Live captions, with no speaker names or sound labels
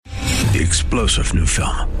The explosive new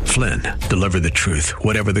film, Flynn, deliver the truth,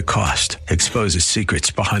 whatever the cost, exposes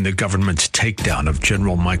secrets behind the government's takedown of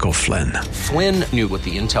General Michael Flynn. Flynn knew what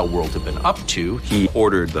the intel world had been up to. He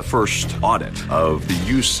ordered the first audit of the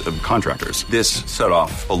use of contractors. This set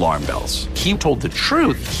off alarm bells. He told the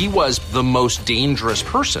truth. He was the most dangerous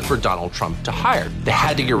person for Donald Trump to hire. They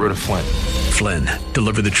had to get rid of Flynn. Flynn,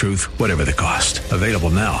 deliver the truth, whatever the cost. Available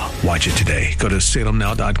now. Watch it today. Go to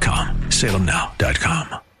salemnow.com.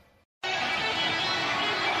 salemnow.com.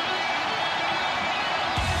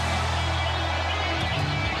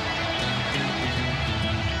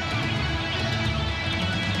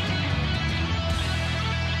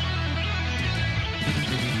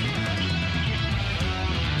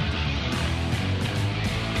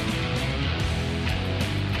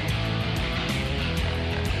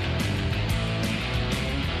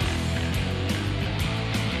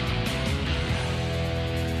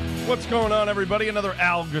 What's going on, everybody? Another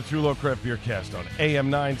Al Gattullo Craft Beer Cast on AM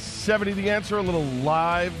 970. The Answer, a little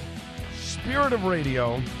live spirit of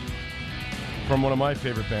radio from one of my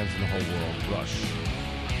favorite bands in the whole world, Rush.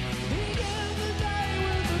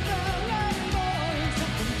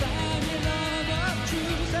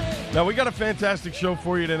 Now, we got a fantastic show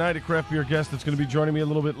for you tonight. A craft beer guest that's going to be joining me a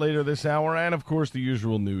little bit later this hour, and, of course, the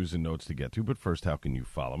usual news and notes to get to. But first, how can you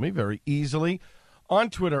follow me? Very easily on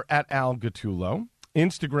Twitter, at Al Gattullo.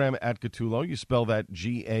 Instagram at Gattullo. You spell that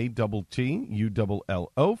Gatullo.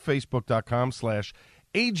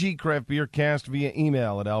 Facebook.com/AG Craft Beer Cast via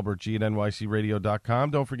email at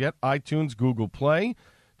albertg@nycradio.com. Don't forget iTunes, Google Play.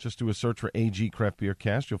 Just do a search for AG Craft Beer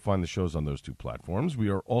Cast. You'll find the shows on those two platforms. We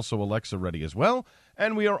are also Alexa ready as well.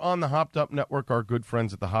 And we are on the Hopped Up Network, our good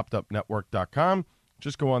friends at the hoppedupnetwork.com.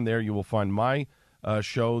 Just go on there. You will find my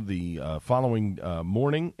show the following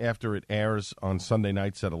morning after it airs on Sunday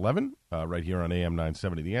nights at 11, right here on AM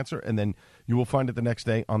 970 The Answer. And then you will find it the next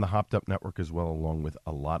day on the Hopped Up Network as well, along with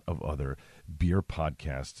a lot of other beer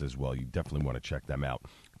podcasts as well. You definitely want to check them out.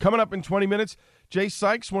 Coming up in 20 minutes, Jay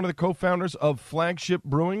Sykes, one of the co-founders of Flagship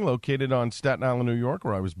Brewing, located on Staten Island, New York,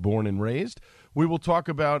 where I was born and raised. We will talk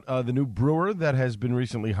about the new brewer that has been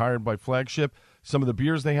recently hired by Flagship, some of the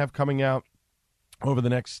beers they have coming out over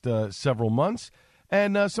the next several months,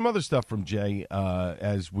 and some other stuff from Jay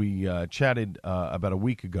as we chatted about a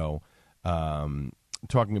week ago,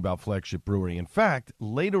 talking about Flagship Brewery. In fact,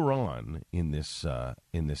 later on in this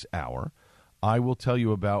hour, I will tell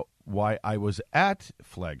you about why I was at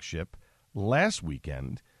Flagship last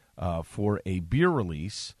weekend for a beer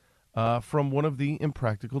release from one of the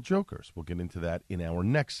Impractical Jokers. We'll get into that in our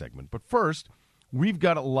next segment. But first, we've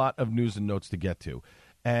got a lot of news and notes to get to.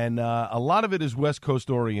 And a lot of it is West Coast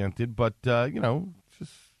oriented, but,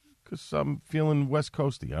 just because I'm feeling West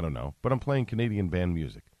Coasty. I don't know. But I'm playing Canadian band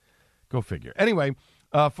music. Go figure. Anyway,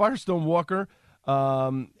 Firestone Walker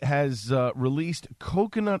has released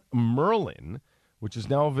Coconut Merlin, which is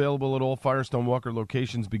now available at all Firestone Walker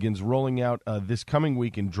locations, begins rolling out this coming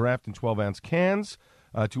week in draft and 12-ounce cans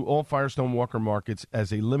to all Firestone Walker markets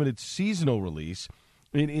as a limited seasonal release.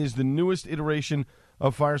 It is the newest iteration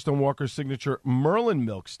of Firestone Walker's signature Merlin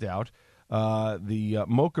Milk Stout. The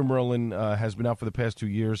Mocha Merlin has been out for the past 2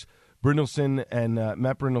 years. Brynildson and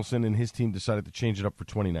Matt Brynildson and his team decided to change it up for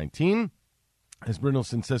 2019. As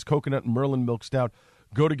Brynildson says, Coconut and Merlin Milk Stout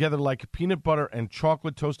go together like peanut butter and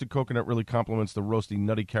chocolate. Toasted coconut really complements the roasty,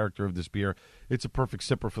 nutty character of this beer. It's a perfect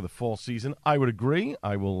sipper for the fall season. I would agree.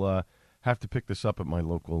 I will have to pick this up at my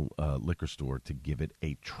local liquor store to give it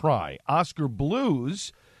a try. Oscar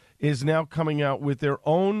Blues is now coming out with their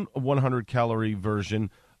own 100-calorie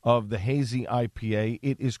version of the Hazy IPA.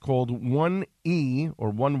 It is called 1E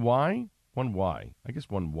or 1Y? 1Y. I guess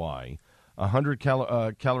 1Y.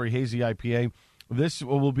 100-calorie Hazy IPA. This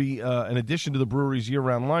will be an addition to the brewery's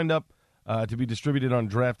year-round lineup to be distributed on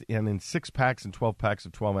draft and in 6-packs and 12-packs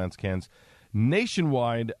of 12-ounce cans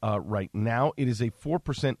nationwide right now. It is a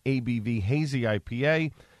 4% ABV Hazy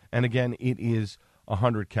IPA, and again, it is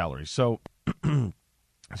 100 calories. So,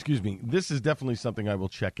 excuse me, this is definitely something I will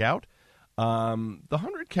check out. The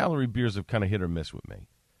 100-calorie beers have kind of hit or miss with me.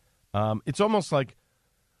 It's almost like,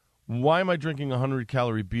 why am I drinking a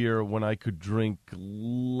 100-calorie beer when I could drink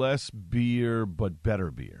less beer but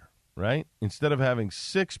better beer, right? Instead of having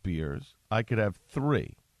 6 beers, I could have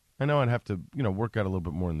 3. I know I'd have to, work out a little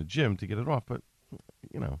bit more in the gym to get it off, but,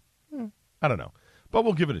 I don't know. But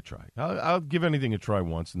we'll give it a try. I'll give anything a try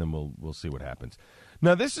once, and then we'll see what happens.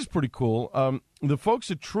 Now, this is pretty cool. The folks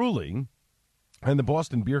at Truly and the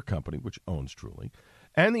Boston Beer Company, which owns Truly,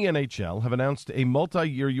 and the NHL have announced a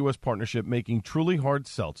multi-year U.S. partnership making Truly Hard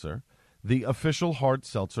Seltzer the official hard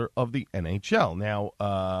seltzer of the NHL. Now,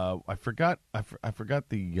 I forgot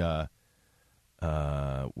the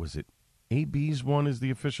was it AB's one is the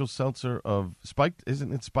official seltzer of Spiked.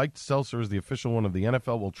 Isn't it Spiked Seltzer is the official one of the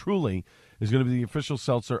NFL? Well, Truly is going to be the official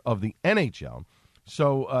seltzer of the NHL.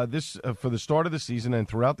 So this for the start of the season and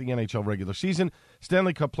throughout the NHL regular season,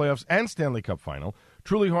 Stanley Cup playoffs, and Stanley Cup final,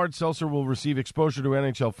 Truly Hard Seltzer will receive exposure to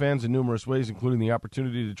NHL fans in numerous ways, including the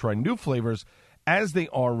opportunity to try new flavors as they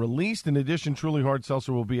are released. In addition, Truly Hard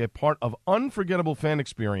Seltzer will be a part of unforgettable fan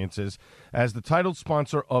experiences as the title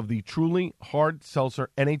sponsor of the Truly Hard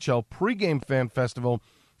Seltzer NHL pregame fan festival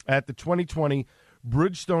at the 2020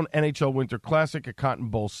 Bridgestone NHL Winter Classic at Cotton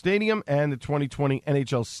Bowl Stadium and the 2020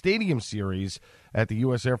 NHL Stadium Series at the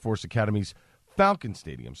U.S. Air Force Academy's Falcon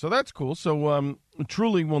Stadium. So that's cool. So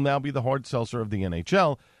Truly will now be the hard seltzer of the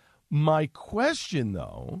NHL. My question,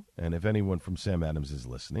 though, and if anyone from Sam Adams is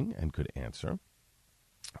listening and could answer,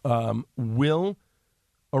 will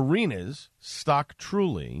arenas stock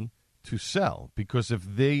Truly to sell? Because if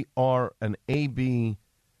they are an AB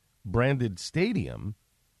branded stadium,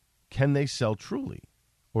 can they sell Truly?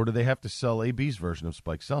 Or do they have to sell AB's version of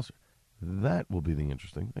Spiked Seltzer? That will be the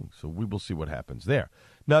interesting thing. So we will see what happens there.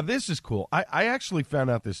 Now, this is cool. I actually found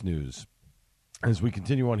out this news as we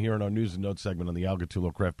continue on here in our News and Notes segment on the Al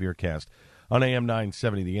Gattullo Craft Beer Cast on AM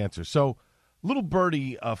 970 The Answer. So little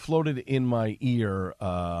birdie floated in my ear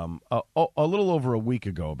a little over a week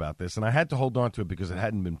ago about this, and I had to hold on to it because it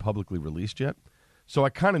hadn't been publicly released yet. So I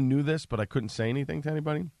kind of knew this, but I couldn't say anything to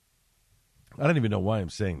anybody. I don't even know why I'm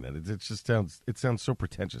saying that. It just sounds so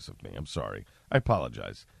pretentious of me. I'm sorry. I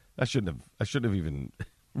apologize. I shouldn't have even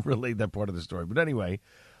relayed that part of the story. But anyway,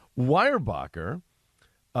 Weyerbacher,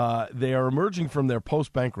 they are emerging from their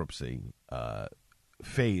post-bankruptcy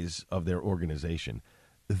phase of their organization.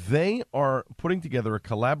 They are putting together a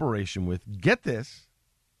collaboration with, get this,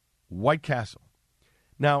 White Castle.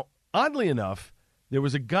 Now, oddly enough, there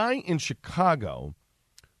was a guy in Chicago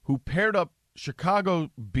who paired up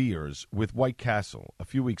Chicago beers with White Castle a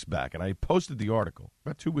few weeks back, and I posted the article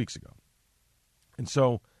about 2 weeks ago. And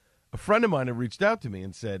so a friend of mine had reached out to me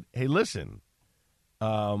and said, hey, listen,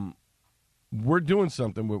 we're doing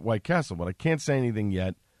something with White Castle, but I can't say anything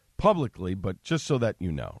yet publicly, but just so that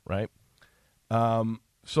you know, right?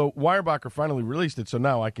 So Weyerbacher finally released it, so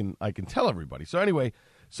now I can tell everybody. So anyway,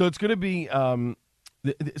 so it's going to be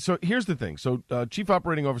so here's the thing. So Chief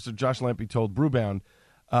Operating Officer Josh Lampe told Brewbound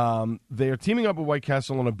they are teaming up with White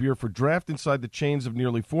Castle on a beer for draft inside the chains of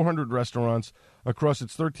nearly 400 restaurants across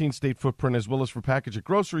its 13-state footprint, as well as for package at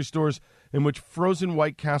grocery stores in which frozen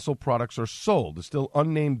White Castle products are sold. The still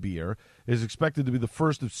unnamed beer is expected to be the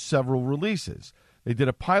first of several releases. They did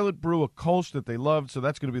a pilot brew, a Kolsch that they loved, so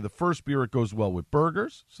that's going to be the first beer. It goes well with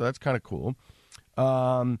burgers, so that's kind of cool.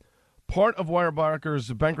 Part of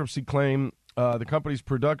Weyerbacher's bankruptcy claim, the company's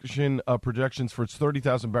production projections for its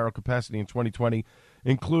 30,000-barrel capacity in 2020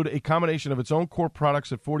 include a combination of its own core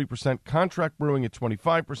products at 40%, contract brewing at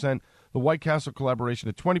 25%, the White Castle collaboration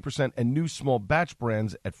at 20%, and new small batch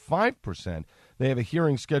brands at 5%. They have a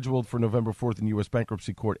hearing scheduled for November 4th in U.S.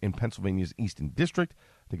 Bankruptcy Court in Pennsylvania's Eastern District.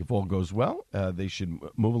 I think if all goes well, they should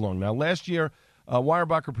move along. Now, last year,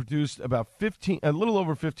 Weyerbacher produced about a little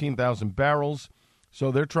over 15,000 barrels,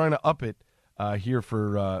 so they're trying to up it here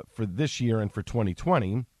for this year and for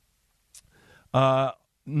 2020.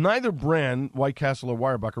 Neither brand, White Castle or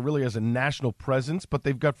Weyerbacher, really has a national presence, but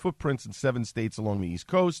they've got footprints in 7 states along the East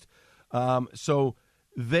Coast. So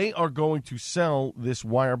they are going to sell this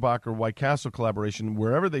Weyerbacher White Castle collaboration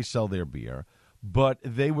wherever they sell their beer, but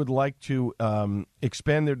they would like to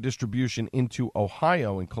expand their distribution into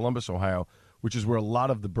Ohio, in Columbus, Ohio, which is where a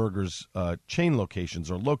lot of the Burgers chain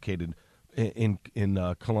locations are located in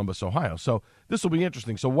Columbus, Ohio. So this will be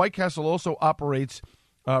interesting. So White Castle also operates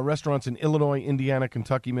restaurants in Illinois, Indiana,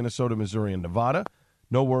 Kentucky, Minnesota, Missouri, and Nevada.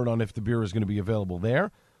 No word on if the beer is going to be available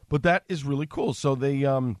there, but that is really cool. So they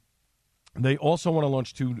also want to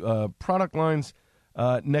launch 2 product lines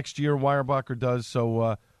next year. Weyerbacher does.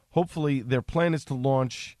 So hopefully their plan is to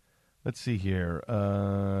launch. Let's see here.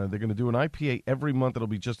 They're going to do an IPA every month. It'll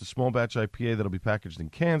be just a small batch IPA that'll be packaged in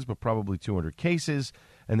cans, but probably 200 cases.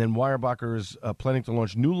 And then Weyerbacher is planning to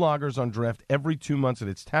launch new lagers on draft every 2 months at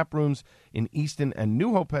its tap rooms in Easton and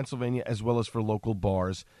New Hope, Pennsylvania, as well as for local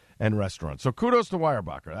bars and restaurants. So kudos to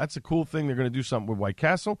Weyerbacher. That's a cool thing. They're going to do something with White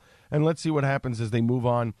Castle, and let's see what happens as they move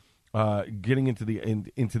on, getting into the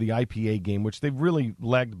IPA game, which they've really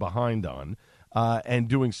lagged behind on. And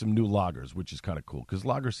doing some new lagers, which is kind of cool, because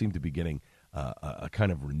lagers seem to be getting a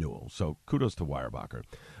kind of renewal. So kudos to Weyerbacher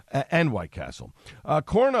and White Castle.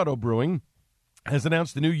 Coronado Brewing has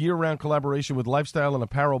announced a new year-round collaboration with lifestyle and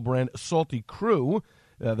apparel brand Salty Crew.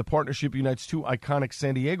 The partnership unites 2 iconic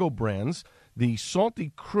San Diego brands The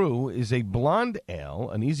Salty Crew is a blonde ale,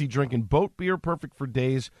 an easy-drinking boat beer, perfect for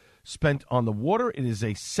days spent on the water. It is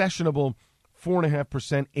a sessionable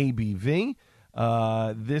 4.5% ABV.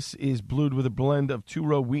 This is brewed with a blend of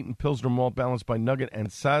two-row wheat and Pilsner malt balanced by Nugget and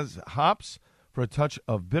Saz hops for a touch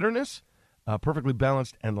of bitterness. Perfectly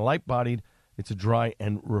balanced and light-bodied. It's a dry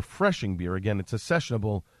and refreshing beer. Again, it's a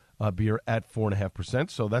sessionable beer at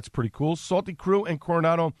 4.5%, so that's pretty cool. Salty Crew and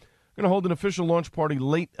Coronado going to hold an official launch party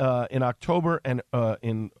late in October and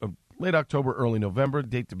late October, early November,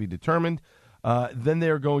 date to be determined. Then they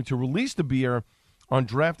are going to release the beer on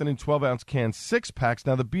draft and in 12-ounce can 6-packs.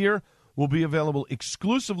 Now, the beer will be available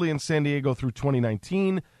exclusively in San Diego through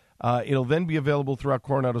 2019. It'll then be available throughout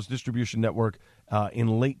Coronado's distribution network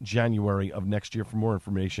in late January of next year. For more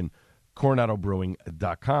information,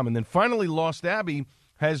 coronadobrewing.com. And then finally, Lost Abbey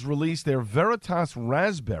has released their Veritas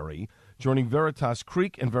Raspberry, joining Veritas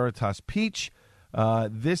Creek and Veritas Peach.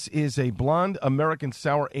 This is a blonde American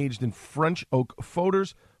sour aged in French oak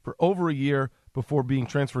foeders for over a year before being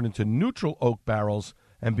transferred into neutral oak barrels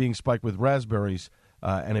and being spiked with raspberries,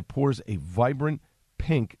 and it pours a vibrant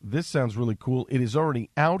pink. This sounds really cool. It is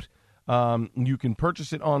already out. You can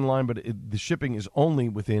purchase it online, but the shipping is only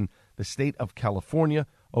within the state of California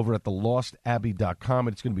over at thelostabbey.com.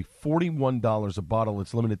 It's going to be $41 a bottle.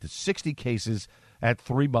 It's limited to 60 cases at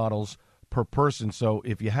 3 bottles per person. So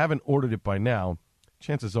if you haven't ordered it by now,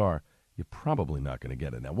 chances are you're probably not going to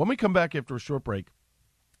get it now. When we come back after a short break,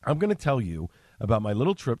 I'm going to tell you about my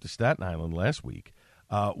little trip to Staten Island last week,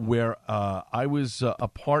 where I was a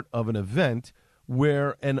part of an event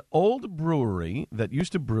where an old brewery that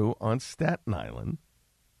used to brew on Staten Island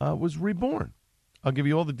was reborn. I'll give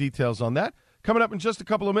you all the details on that coming up in just a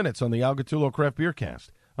couple of minutes on the Al Gattullo Craft Beer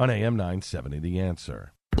Cast on AM 970 The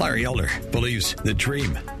Answer. Larry Elder believes the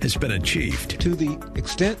dream has been achieved. To the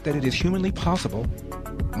extent that it is humanly possible,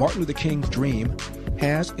 Martin Luther King's dream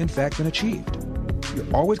has, in fact, been achieved.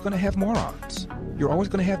 You're always going to have morons. You're always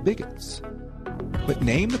going to have bigots. But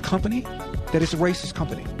name the company that is a racist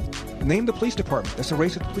company. Name the police department that's a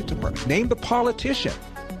racist police department. Name the politician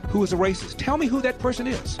who is a racist. Tell me who that person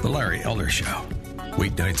is. The Larry Elder Show.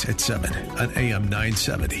 Weeknights at 7 on AM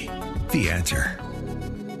 970. The Answer.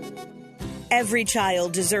 Every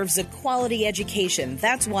child deserves a quality education.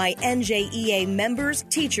 That's why NJEA members,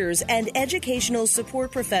 teachers, and educational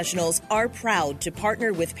support professionals are proud to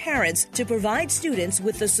partner with parents to provide students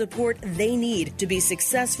with the support they need to be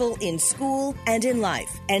successful in school and in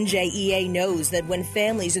life. NJEA knows that when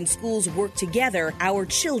families and schools work together, our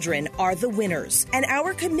children are the winners. And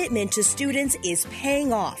our commitment to students is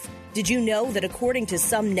paying off. Did you know that according to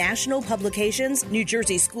some national publications, New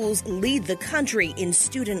Jersey schools lead the country in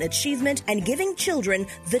student achievement and giving children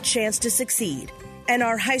the chance to succeed? And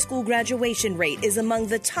our high school graduation rate is among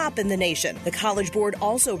the top in the nation. The College Board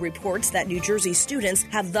also reports that New Jersey students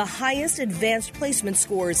have the highest advanced placement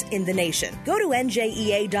scores in the nation. Go to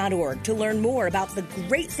njea.org to learn more about the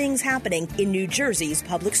great things happening in New Jersey's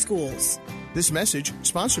public schools. This message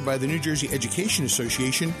sponsored by the New Jersey Education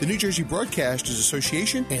Association, the New Jersey Broadcasters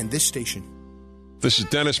Association, and this station. This is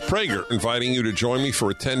Dennis Prager inviting you to join me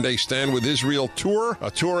for a 10-day Stand with Israel tour,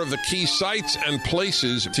 a tour of the key sites and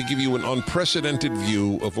places to give you an unprecedented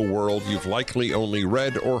view of a world you've likely only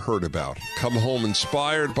read or heard about. Come home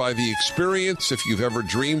inspired by the experience. If you've ever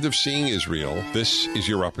dreamed of seeing Israel, this is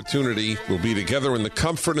your opportunity. We'll be together in the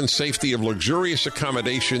comfort and safety of luxurious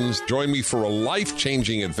accommodations. Join me for a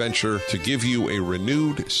life-changing adventure to give you a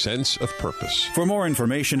renewed sense of purpose. For more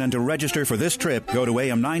information and to register for this trip, go to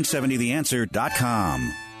am970theanswer.com.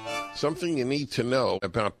 Something you need to know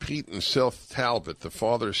about Pete and Seth Talbot, the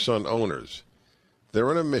father-son owners. They're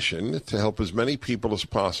on a mission to help as many people as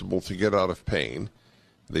possible to get out of pain.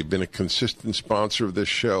 They've been a consistent sponsor of this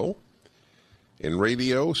show. In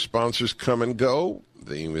radio, sponsors come and go.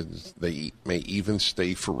 They may even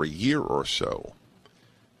stay for a year or so,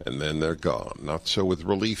 and then they're gone. Not so with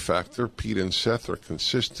Relief Factor. Pete and Seth are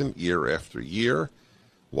consistent year after year.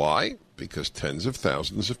 Why? Because tens of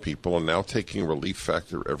thousands of people are now taking Relief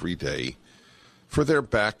Factor every day for their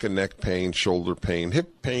back and neck pain, shoulder pain,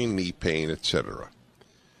 hip pain, knee pain, etc.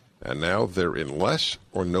 And now they're in less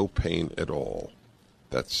or no pain at all.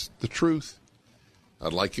 That's the truth.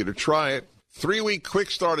 I'd like you to try it. 3-week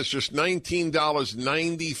quick start is just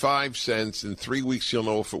 $19.95. In 3 weeks, you'll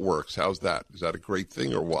know if it works. How's that? Is that a great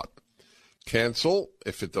thing or what? Cancel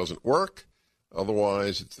if it doesn't work.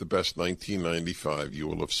 Otherwise, it's the best $19.95 you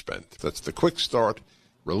will have spent. That's the quick start,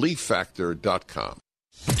 ReliefFactor.com.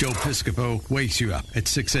 Joe Piscopo wakes you up at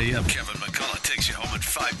 6 a.m. Kevin McCullough takes you home at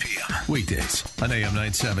 5 p.m. Weekdays on AM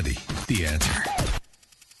 970. The Answer.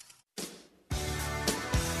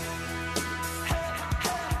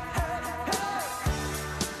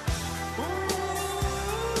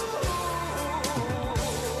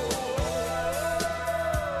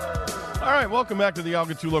 All right, welcome back to the Al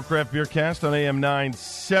Gattullo Craft Beer Cast on AM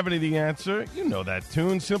 970 The Answer. You know that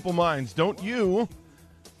tune, Simple Minds. Don't you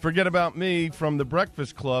forget about me from the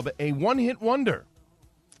Breakfast Club, a one-hit wonder.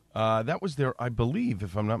 That was their, I believe,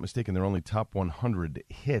 if I'm not mistaken, their only top 100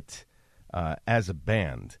 hit as a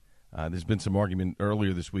band. There's been some argument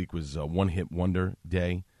earlier this week was One-Hit Wonder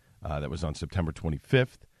Day. That was on September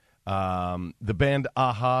 25th. The band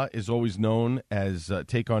Aha is always known as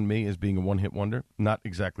Take On Me as being a one-hit wonder. Not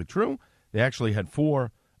exactly true. They actually had 4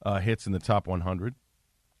 hits in the top 100.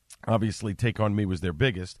 Obviously, Take On Me was their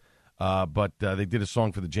biggest, but they did a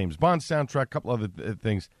song for the James Bond soundtrack, a couple other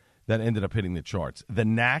things that ended up hitting the charts. The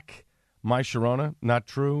Knack, My Sharona, not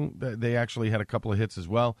true. They actually had a couple of hits as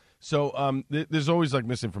well. So there's always like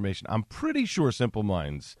misinformation. I'm pretty sure Simple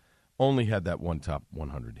Minds only had that one top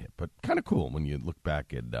 100 hit, but kind of cool when you look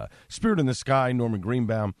back at Spirit in the Sky, Norman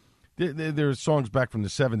Greenbaum. There's songs back from the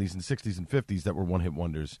 70s and 60s and 50s that were one-hit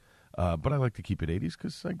wonders. But I like to keep it 80s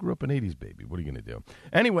because I grew up an 80s baby. What are you going to do?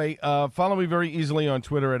 Anyway, follow me very easily on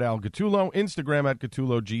Twitter at Al Gattullo, Instagram at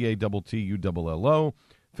Gattullo, Gattullo,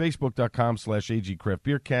 Facebook.com/AG Craft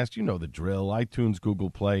Beer Cast. You know the drill. iTunes, Google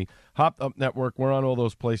Play, Hopped Up Network. We're on all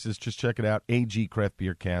those places. Just check it out, AG Craft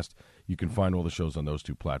Beer Cast. You can find all the shows on those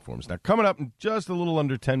 2 platforms. Now, coming up in just a little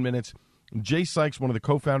under 10 minutes, Jay Sykes, one of the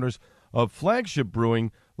co-founders of Flagship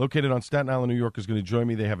Brewing, located on Staten Island, New York, is going to join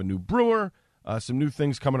me. They have a new brewer. Some new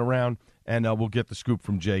things coming around, and we'll get the scoop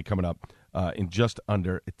from Jay coming up in just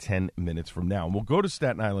under 10 minutes from now. And we'll go to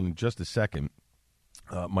Staten Island in just a second,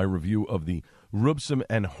 my review of the Rubsum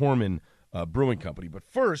and Horman Brewing Company. But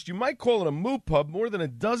first, you might call it a moo pub. More than a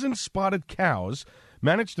dozen spotted cows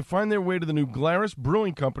managed to find their way to the new Glarus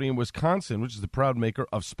Brewing Company in Wisconsin, which is the proud maker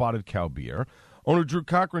of spotted cow beer. Owner Drew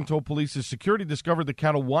Cochran told police his security discovered the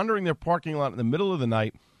cattle wandering their parking lot in the middle of the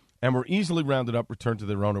night and were easily rounded up, returned to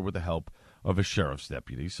their owner with the help of a sheriff's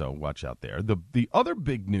deputy, so watch out there. The other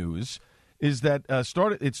big news is that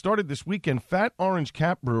it started this weekend. Fat Orange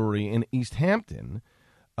Cat Brewery in East Hampton,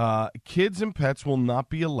 kids and pets will not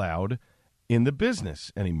be allowed in the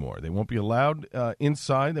business anymore. They won't be allowed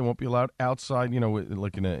inside. They won't be allowed outside,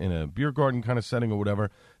 like in a beer garden kind of setting or whatever.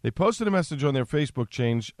 They posted a message on their Facebook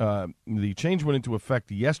change. The change went into effect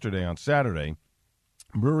yesterday on Saturday.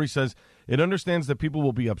 Brewery says it understands that people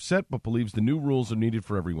will be upset, but believes the new rules are needed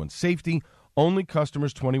for everyone's safety. Only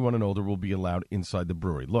customers 21 and older will be allowed inside the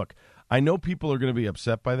brewery. Look, I know people are going to be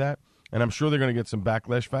upset by that, and I'm sure they're going to get some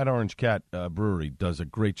backlash. Fat Orange Cat Brewery does a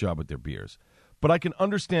great job with their beers. But I can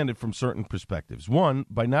understand it from certain perspectives. One,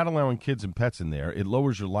 by not allowing kids and pets in there, it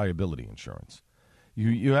lowers your liability insurance.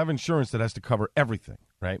 You have insurance that has to cover everything,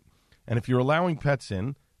 right? And if you're allowing pets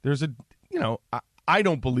in, there's I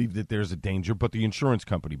don't believe that there's a danger, but the insurance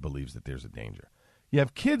company believes that there's a danger. You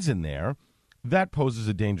have kids in there, that poses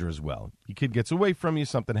a danger as well. Your kid gets away from you,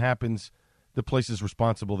 something happens, the place is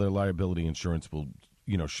responsible, their liability insurance will,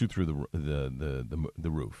 shoot through the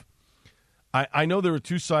roof. I know there are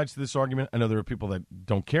 2 sides to this argument. I know there are people that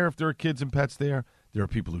don't care if there are kids and pets there. There are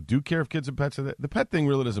people who do care if kids and pets are there. The pet thing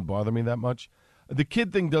really doesn't bother me that much. The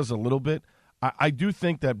kid thing does a little bit. I do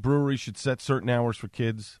think that breweries should set certain hours for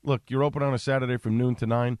kids. Look, you're open on a Saturday from noon to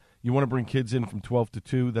 9. You want to bring kids in from 12 to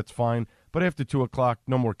 2, that's fine. But after 2 o'clock,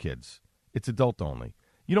 no more kids. It's adult only.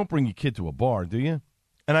 You don't bring your kid to a bar, do you?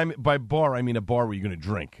 And by bar, I mean a bar where you're going to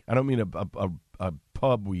drink. I don't mean a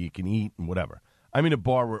pub where you can eat and whatever. I mean a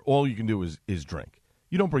bar where all you can do is drink.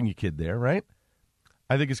 You don't bring your kid there, right?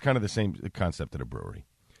 I think it's kind of the same concept at a brewery.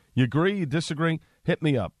 You agree? You disagree? Hit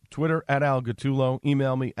me up. Twitter at Al Gattullo.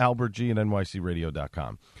 Email me,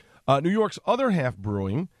 albertg@nycradio.com. New York's Other Half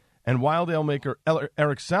Brewing and wild ale maker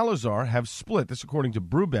Eric Salazar have split. This according to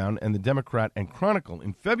Brewbound and the Democrat and Chronicle.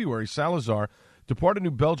 In February, Salazar departed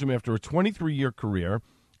New Belgium after a 23-year career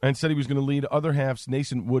and said he was going to lead Other Half's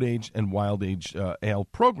nascent wood age and wild age ale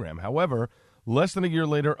program. However, less than a year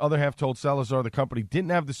later, Other Half told Salazar the company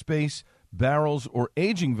didn't have the space, barrels, or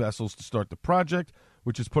aging vessels to start the project,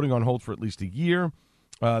 which is putting on hold for at least a year.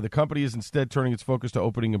 The company is instead turning its focus to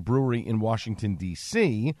opening a brewery in Washington,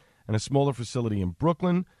 D.C., and a smaller facility in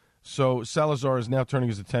Brooklyn. So Salazar is now turning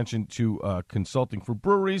his attention to consulting for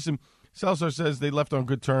breweries, and Salazar says they left on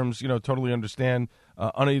good terms, totally understand,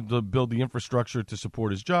 unable to build the infrastructure to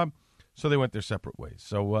support his job, so they went their separate ways.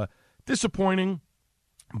 So disappointing,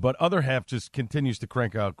 but Other Half just continues to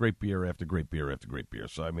crank out great beer after great beer after great beer.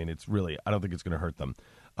 So, I mean, it's really, I don't think it's going to hurt them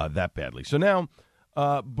that badly. So now,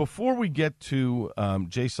 before we get to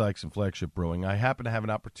Jay Sykes and Flagship Brewing, I happen to have an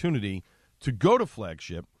opportunity to go to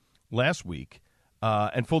Flagship last week.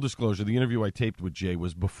 And full disclosure, the interview I taped with Jay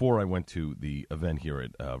was before I went to the event here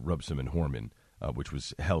at Rubsum and Horman, which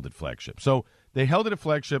was held at Flagship. So they held it at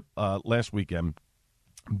Flagship last weekend.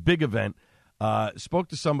 Big event. Spoke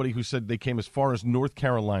to somebody who said they came as far as North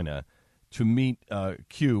Carolina to meet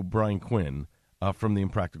Brian Quinn, from the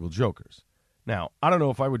Impractical Jokers. Now, I don't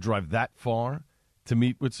know if I would drive that far to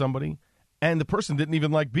meet with somebody, and the person didn't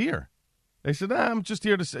even like beer. They said, I'm just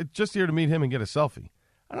here to meet him and get a selfie.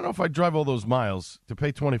 I don't know if I'd drive all those miles to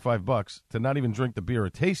pay $25 to not even drink the beer or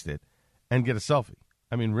taste it and get a selfie.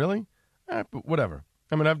 I mean, really? But whatever.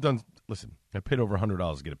 I mean, I paid over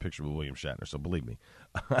 $100 to get a picture with William Shatner, so believe me.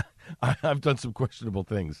 I've done some questionable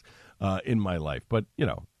things in my life, but,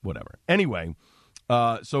 whatever. Anyway,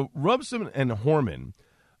 so Rubson and Horman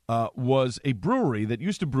was a brewery that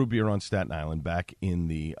used to brew beer on Staten Island back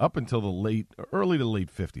up until the early to late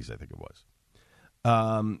 50s, I think it was.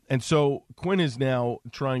 And so Quinn is now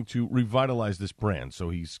trying to revitalize this brand. So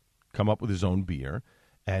he's come up with his own beer,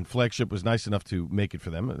 and Flagship was nice enough to make it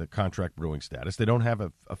for them, the contract brewing status. They don't have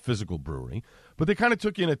a physical brewery, but they kind of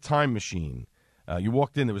took you in a time machine. You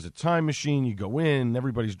walked in, there was a time machine. You go in,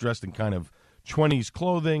 everybody's dressed in kind of 20s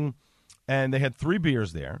clothing, and they had 3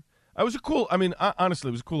 beers there. It was honestly,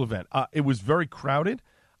 it was a cool event. It was very crowded.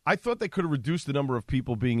 I thought they could have reduced the number of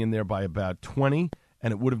people being in there by about 20,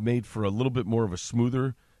 and it would have made for a little bit more of a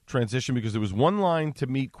smoother transition, because there was one line to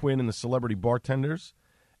meet Quinn and the celebrity bartenders,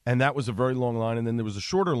 and that was a very long line, and then there was a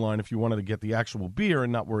shorter line if you wanted to get the actual beer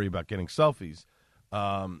and not worry about getting selfies.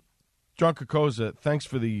 John Kokoza, thanks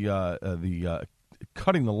for the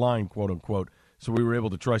cutting the line, quote unquote, so we were able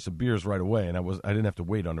to try some beers right away, and I didn't have to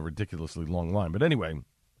wait on a ridiculously long line. But anyway,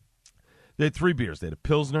 they had 3 beers. They had a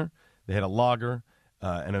Pilsner, they had a Lager,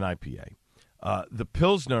 and an IPA. The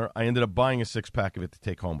Pilsner, I ended up buying a 6-pack of it to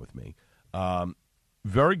take home with me.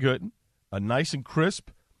 Very good, nice and crisp,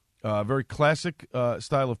 very classic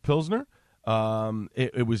style of Pilsner.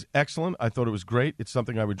 It was excellent. I thought it was great. It's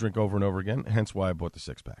something I would drink over and over again, hence why I bought the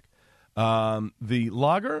 6-pack. The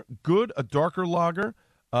Lager, good, a darker Lager,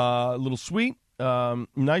 a little sweet,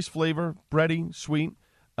 nice flavor, bready, sweet.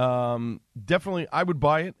 Definitely, I would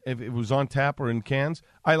buy it if it was on tap or in cans.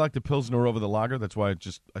 I like the Pilsner over the Lager. That's why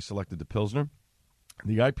I selected the Pilsner.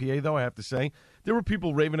 The IPA, though, I have to say, there were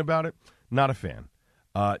people raving about it. Not a fan.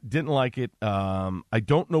 Didn't like it. I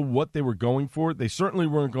don't know what they were going for. They certainly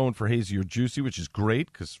weren't going for hazy or juicy, which is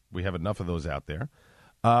great because we have enough of those out there.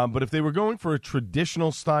 But if they were going for a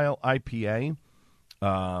traditional style IPA,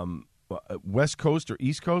 West Coast or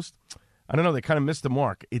East Coast, I don't know. They kind of missed the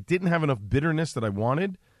mark. It didn't have enough bitterness that I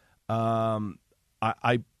wanted. Let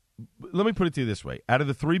me put it to you this way. Out of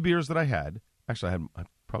the 3 beers that I had, actually I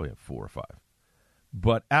probably had 4 or 5.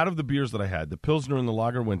 But out of the beers that I had, the Pilsner and the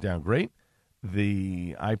Lager went down great.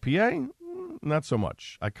 The IPA, not so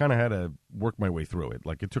much. I kind of had to work my way through it.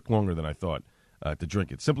 Like, it took longer than I thought to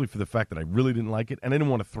drink it, simply for the fact that I really didn't like it, and I didn't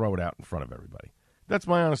want to throw it out in front of everybody. That's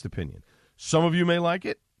my honest opinion. Some of you may like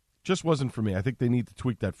it. Just wasn't for me. I think they need to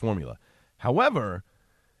tweak that formula. However,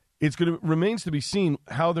 remains to be seen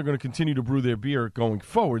how they're going to continue to brew their beer going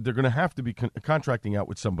forward. They're going to have to be contracting out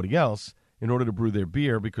with somebody else in order to brew their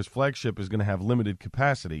beer, because Flagship is going to have limited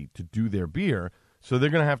capacity to do their beer. So they're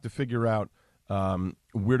going to have to figure out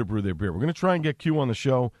where to brew their beer. We're going to try and get Q on the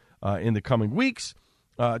show in the coming weeks,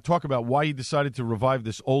 talk about why he decided to revive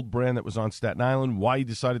this old brand that was on Staten Island, why he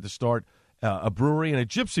decided to start a brewery, and a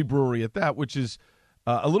gypsy brewery at that, which is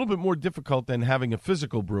a little bit more difficult than having a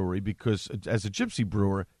physical brewery, because as a gypsy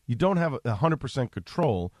brewer, you don't have 100%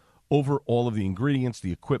 control over all of the ingredients,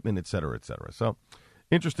 the equipment, et cetera, et cetera. So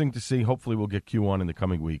interesting to see. Hopefully we'll get Q on in the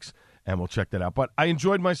coming weeks, and we'll check that out. But I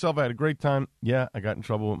enjoyed myself. I had a great time. Yeah, I got in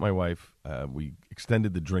trouble with my wife. We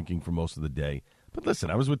extended the drinking for most of the day. But listen,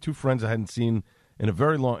 I was with 2 friends I hadn't seen in a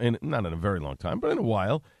very long, not in a very long time, but in a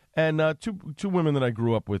while, and two women that I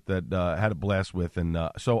grew up with that had a blast with. And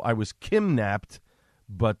so I was Kim-napped,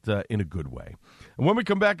 but in a good way. And when we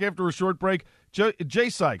come back after a short break, Jay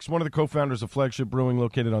Sykes, one of the co-founders of Flagship Brewing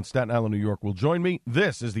located on Staten Island, New York, will join me.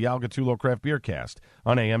 This is the Al Gattullo Craft Beer Cast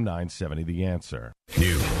on AM 970 The Answer.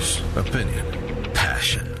 News, opinion,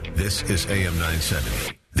 passion. This is AM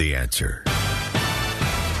 970 The Answer.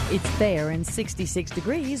 It's fair and 66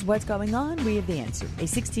 degrees. What's going on? We have the answer. A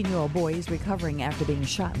 16-year-old boy is recovering after being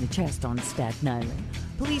shot in the chest on Staten Island.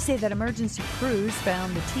 Police say that emergency crews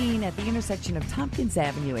found the teen at the intersection of Tompkins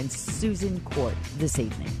Avenue and Susan Court this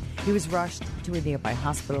evening. He was rushed to a nearby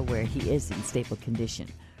hospital where he is in stable condition.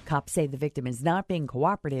 Cops say the victim is not being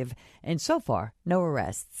cooperative, and so far, no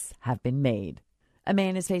arrests have been made. A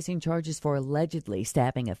man is facing charges for allegedly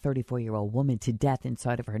stabbing a 34-year-old woman to death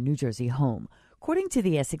inside of her New Jersey home. According to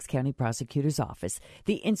the Essex County Prosecutor's Office,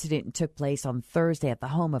 the incident took place on Thursday at the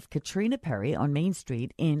home of Katrina Perry on Main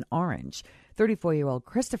Street in Orange. 34-year-old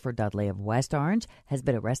Christopher Dudley of West Orange has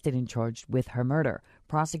been arrested and charged with her murder.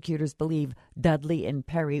 Prosecutors believe Dudley and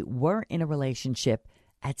Perry were in a relationship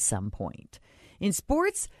at some point. In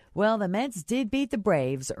sports, well, the Mets did beat the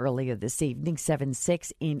Braves earlier this evening,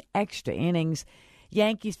 7-6 in extra innings.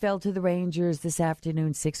 Yankees fell to the Rangers this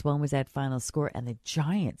afternoon. 6-1 was that final score, and the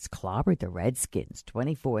Giants clobbered the Redskins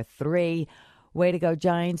 24-3. Way to go,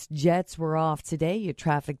 Giants. Jets were off today. Your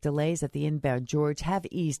traffic delays at the inbound George have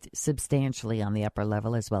eased substantially on the upper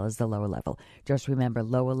level as well as the lower level. Just remember,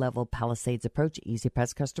 lower level Palisades approach, Easy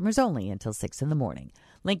Press customers only until 6 in the morning.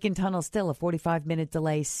 Lincoln Tunnel still a 45-minute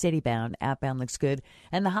delay. Citybound, outbound looks good.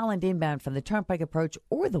 And the Holland inbound from the Turnpike approach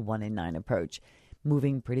or the 1 and 9 approach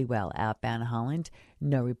moving pretty well. Outbound Holland,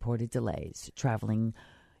 no reported delays. Traveling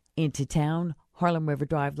into town, Harlem River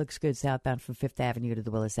Drive looks good southbound from 5th Avenue to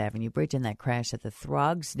the Willis Avenue Bridge, and that crash at the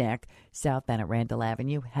Throgs Neck southbound at Randall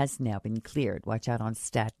Avenue has now been cleared. Watch out on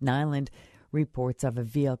Staten Island. Reports of a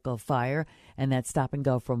vehicle fire, and that stop and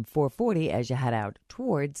go from 440 as you head out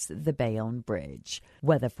towards the Bayonne Bridge.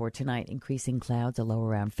 Weather for tonight, increasing clouds, a low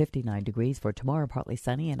around 59 degrees. For tomorrow, partly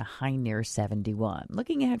sunny and a high near 71.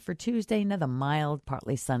 Looking ahead for Tuesday, another mild,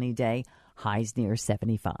 partly sunny day, highs near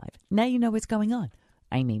 75. Now you know what's going on.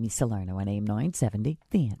 I'm Amy Salerno on AM 970,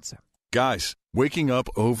 The Answer. Guys, waking up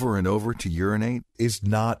over and over to urinate is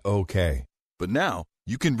not okay. But now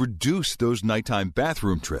you can reduce those nighttime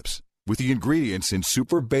bathroom trips with the ingredients in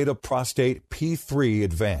Super Beta Prostate P3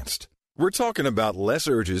 Advanced. We're talking about less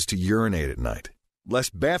urges to urinate at night, less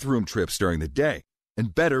bathroom trips during the day,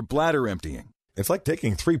 and better bladder emptying. It's like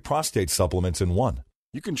taking 3 prostate supplements in one.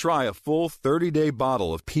 You can try a full 30-day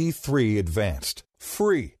bottle of P3 Advanced.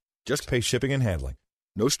 Free. Just pay shipping and handling.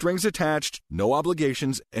 No strings attached, no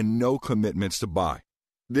obligations, and no commitments to buy.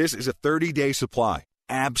 This is a 30-day supply,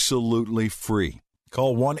 absolutely free.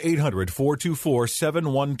 Call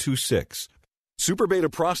 1-800-424-7126. Super Beta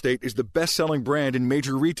Prostate is the best-selling brand in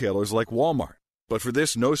major retailers like Walmart. But for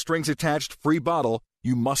this no-strings-attached free bottle,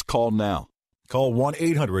 you must call now. Call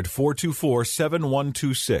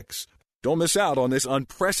 1-800-424-7126. Don't miss out on this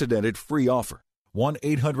unprecedented free offer.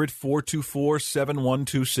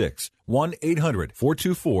 1-800-424-7126.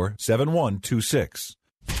 1-800-424-7126.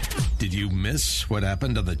 Did you miss what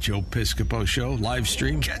happened on the Joe Piscopo Show live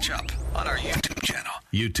stream? Catch up on our YouTube channel,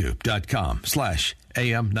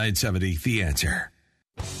 youtube.com/AM970 The Answer.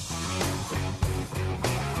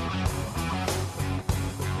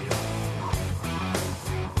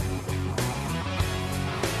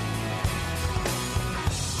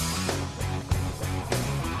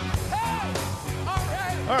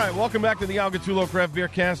 All right, welcome back to the Al Gattullo Craft Beer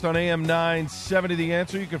Cast on AM 970 The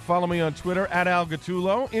Answer. You can follow me on Twitter at Al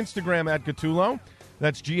Gattullo, Instagram at Gattullo.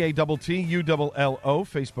 That's GATTULLO,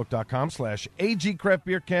 Facebook.com/AG Craft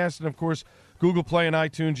Beer Cast. And, of course, Google Play and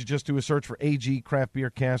iTunes. You just do a search for AG Craft Beer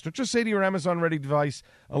Cast. Or just say to your Amazon Ready device,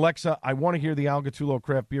 Alexa, I want to hear the Al Gattullo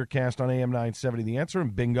Craft Beer Cast on AM 970 The Answer.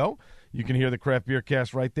 And bingo, you can hear the Craft Beer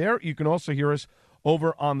Cast right there. You can also hear us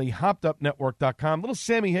over on the HoppedUpNetwork.com. Little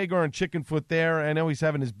Sammy Hagar and Chickenfoot there. I know he's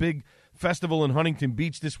having his big festival in Huntington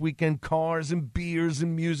Beach this weekend. Cars and beers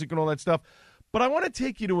and music and all that stuff. But I want to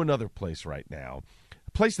take you to another place right now.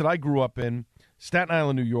 A place that I grew up in, Staten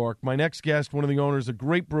Island, New York. My next guest, one of the owners, a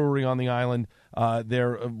great brewery on the island.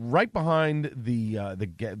 They're right behind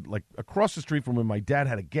like across the street from where my dad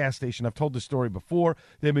had a gas station. I've told this story before.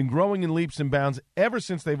 They've been growing in leaps and bounds ever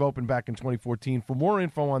since they've opened back in 2014. For more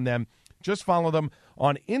info on them, just follow them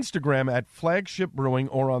on Instagram at Flagship Brewing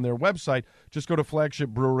or on their website. Just go to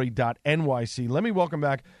flagshipbrewery.nyc. Let me welcome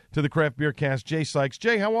back to the Craft Beer Cast, Jay Sykes.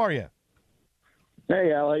 Jay, how are you?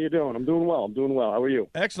 Hey, Al, how you doing? I'm doing well. How are you?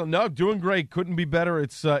 Excellent. No, doing great. Couldn't be better.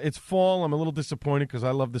 It's fall. I'm a little disappointed because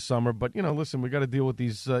I love the summer. But, listen, we got to deal with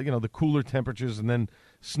these, the cooler temperatures, and then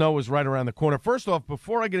snow is right around the corner. First off,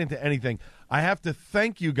 before I get into anything, I have to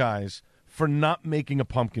thank you guys for not making a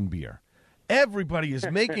pumpkin beer. Everybody is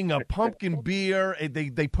making a pumpkin beer.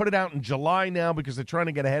 They put it out in July now because they're trying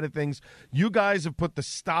to get ahead of things. You guys have put the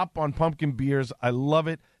stop on pumpkin beers. I love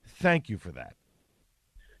it. Thank you for that.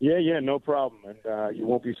 Yeah, no problem. And you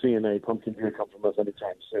won't be seeing a pumpkin beer come from us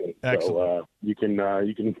anytime soon. Excellent. So you can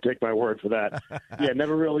take my word for that. Yeah,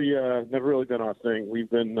 never really been our thing. We've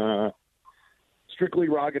been strictly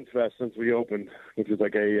Roggenfest since we opened, which is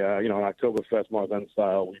like a an Oktoberfest Marzen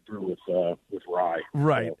style. We brew with rye.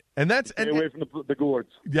 Right, so and that's stay away from the gourds.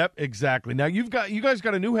 Yep, exactly. Now you guys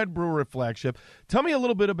got a new head brewer at Flagship. Tell me a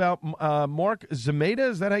little bit about Mark Zameda.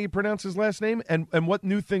 Is that how you pronounce his last name? And what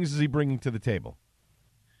new things is he bringing to the table?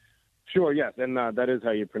 Sure, yes, and that is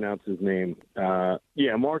how you pronounce his name.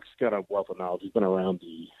 Mark's got a wealth of knowledge. He's been around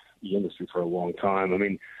the industry for a long time. I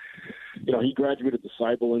mean, he graduated at the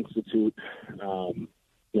Seibel Institute,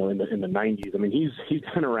 in the 90s. I mean, he's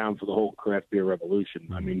been around for the whole craft beer revolution.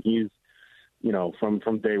 I mean, he's,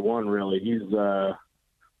 from day one, really. He's,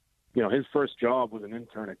 his first job was an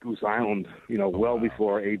intern at Goose Island, well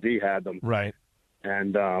before AD had them. Right.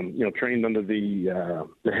 And, trained under the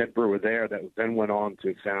head brewer there that then went on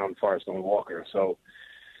to found Firestone Walker. So,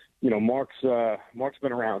 Mark's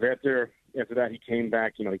been around. After that, he came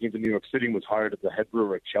back, he came to New York City and was hired as the head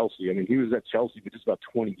brewer at Chelsea. I mean, he was at Chelsea for just about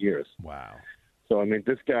 20 years. Wow. So, I mean,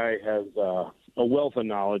 this guy has a wealth of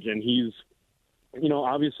knowledge, and he's,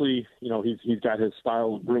 obviously, he's got his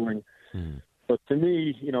style of brewing. But to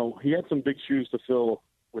me, he had some big shoes to fill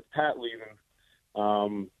with Pat leaving.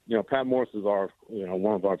 Pat Morse is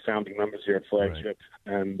one of our founding members here at Flagship.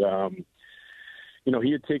 Right. And,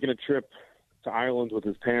 he had taken a trip to Ireland with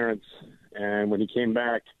his parents. And when he came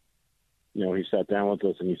back, he sat down with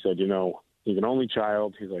us and he said, he's an only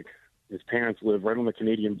child. He's like, his parents live right on the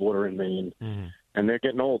Canadian border in Maine, and they're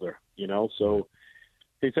getting older, So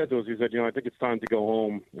he said to us, I think it's time to go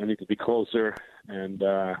home. I need to be closer and,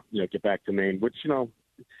 get back to Maine, which,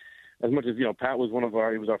 as much as, Pat was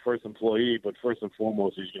he was our first employee, but first and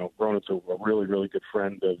foremost, he's, grown into a really, really good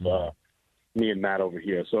friend of me and Matt over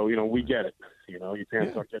here. So, we get it. Your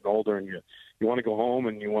parents are getting older and you want to go home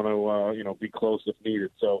and you want to, be close if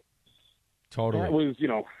needed. So totally. That was,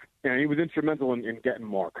 and he was instrumental in getting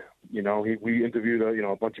Mark. We interviewed,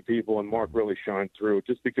 a bunch of people and Mark really shined through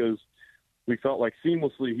just because we felt like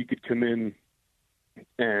seamlessly he could come in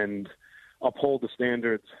and uphold the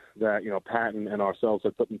standards that, Pat and ourselves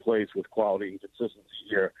had put in place with quality and consistency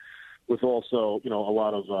here, with also, a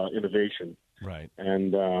lot of innovation. Right.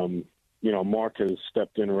 And, Mark has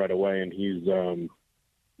stepped in right away, and he's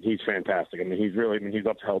fantastic. I mean, he's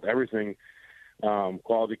upheld everything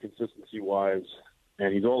quality, consistency-wise,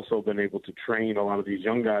 and he's also been able to train a lot of these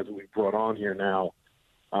young guys that we've brought on here now,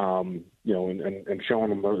 and showing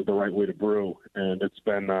them the right way to brew. And it's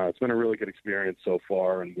been a really good experience so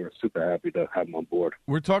far, and we're super happy to have him on board.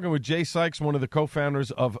 We're talking with Jay Sykes, one of the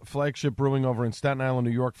co-founders of Flagship Brewing over in Staten Island,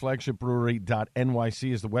 New York.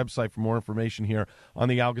 FlagshipBrewery.nyc is the website for more information here on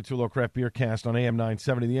the Al Gattullo Craft Beer Cast on AM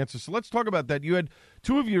 970 The Answer. So let's talk about that. You had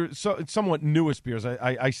two of your somewhat newest beers.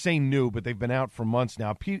 I say new, but they've been out for months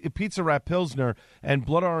now. Pizza Rat Pilsner and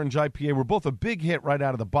Blood Orange IPA were both a big hit right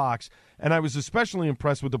out of the box, and I was especially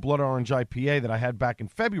impressed with the Blood Orange IPA that I had back in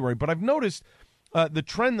February. But I've noticed the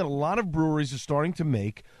trend that a lot of breweries are starting to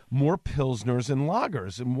make more Pilsners and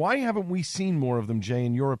lagers. And why haven't we seen more of them, Jay,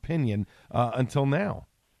 in your opinion, until now?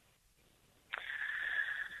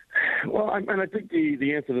 Well, I think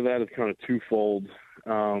the answer to that is kind of twofold.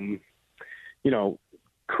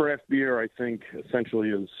 Craft beer, I think,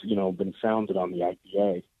 essentially has, been founded on the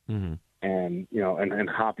IPA and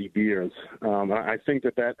hoppy beers. I think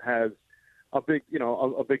that has a big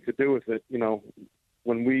to do with it.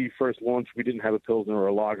 When we first launched, we didn't have a Pilsner or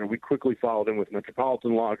a lager. We quickly followed in with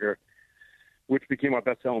Metropolitan Lager, which became our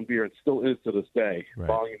best-selling beer and still is to this day,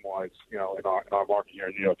 volume-wise, in our market here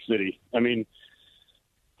in New York City. I mean,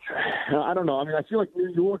 I don't know. I mean, I feel like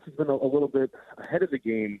New York has been a little bit ahead of the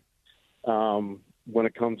game when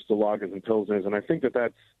it comes to lagers and Pilsners, and I think that's,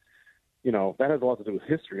 that has a lot to do with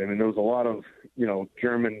history. I mean, there was a lot of,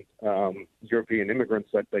 German, European immigrants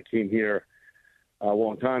that came here a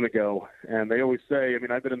long time ago. And they always say, I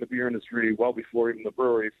mean, I've been in the beer industry well before even the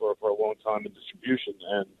brewery for a long time in distribution.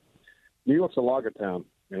 And New York's a lager town.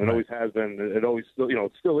 And it always has been. It always still,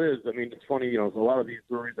 it still is. I mean, it's funny, a lot of these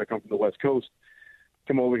breweries that come from the West Coast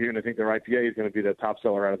come over here and they think their IPA is going to be their top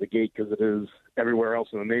seller out of the gate because it is everywhere else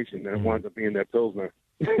in the nation. And it winds up being their Pilsner.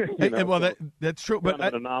 That's true, but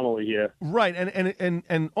an anomaly here, right?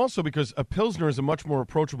 And also because a Pilsner is a much more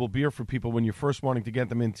approachable beer for people when you're first wanting to get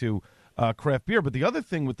them into craft beer. But the other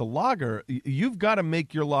thing with the lager, you've got to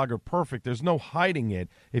make your lager perfect. There's no hiding it.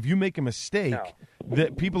 If you make a mistake,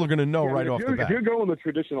 that people are going to know right off the bat. If you're going the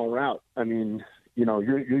traditional route, I mean,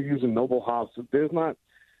 you're using noble hops. There's no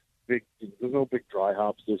big dry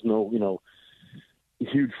hops. There's no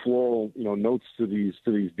huge floral, notes to these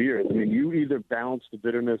beers. I mean, you either balance the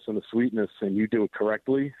bitterness and the sweetness, and you do it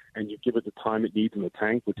correctly, and you give it the time it needs in the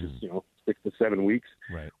tank, which is 6 to 7 weeks,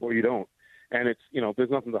 or you don't. And it's there's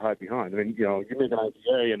nothing to hide behind. I mean, you make an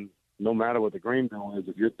IPA, and no matter what the grain bill is,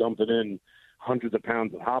 if you're dumping in hundreds of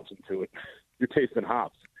pounds of hops into it, you're tasting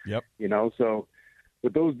hops. Yep. So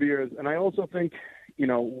with those beers, and I also think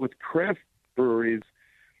with craft breweries.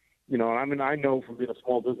 I mean, I know from being a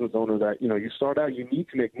small business owner that, you start out, you need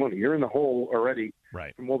to make money. You're in the hole already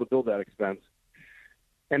from all the build-out expense.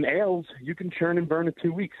 And ales, you can churn and burn in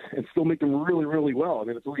 2 weeks and still make them really, really well. I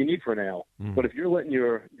mean, that's all you need for an ale. But if you're letting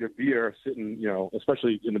your beer sit in,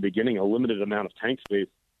 especially in the beginning, a limited amount of tank space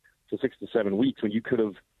for 6 to 7 weeks, when you could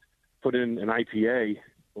have put in an IPA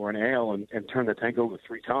or an ale and turned the tank over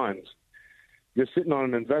 3 times, you're sitting on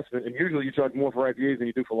an investment. And usually you charge more for IPAs than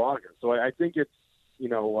you do for lagers. So I think it's,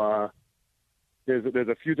 there's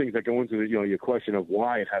a few things that go into your question of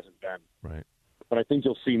why it hasn't been. Right. But I think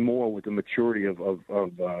you'll see more with the maturity of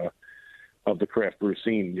the craft brew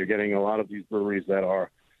scene. You're getting a lot of these breweries that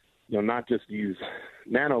are, not just these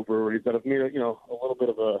nano breweries that have made a little bit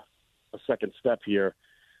of a second step here.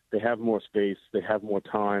 They have more space. They have more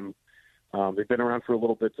time. They've been around for a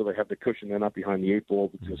little bit, so they have the cushion. They're not behind the 8 ball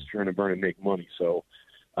to just churn and burn and make money. So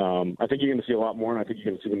I think you're going to see a lot more, and I think you're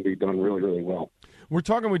going to see them be done really, really well. We're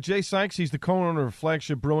talking with Jay Sykes. He's the co-owner of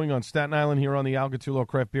Flagship Brewing on Staten Island here on the Al Gattullo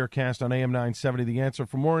Craft Beer Cast on AM 970 The Answer.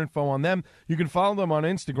 For more info on them, you can follow them on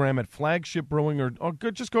Instagram at Flagship Brewing or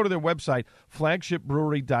just go to their website,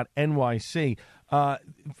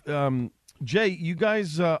 flagshipbrewery.nyc. Jay, you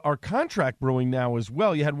guys are contract brewing now as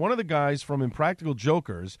well. You had one of the guys from Impractical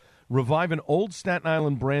Jokers revive an old Staten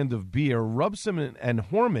Island brand of beer, Rubson and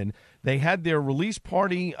Horman. They had their release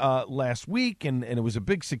party last week, and it was a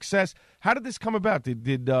big success. How did this come about?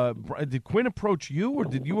 Did Quinn approach you, or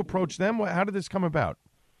did you approach them? How did this come about?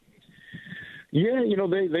 Yeah,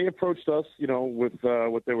 they approached us, with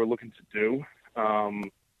what they were looking to do. And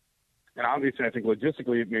obviously, I think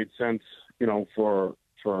logistically it made sense, for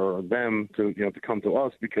them to come to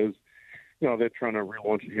us because they're trying to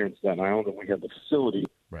relaunch it here in Staten Island, and we have the facility.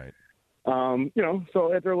 Right.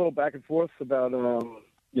 So after a little back and forth about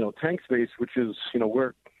tank space, which is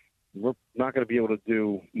we're not going to be able to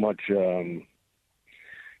do much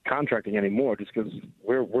contracting anymore just because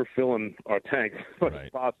we're filling our tank as much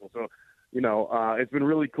as possible. So it's been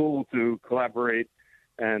really cool to collaborate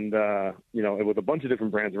and with a bunch of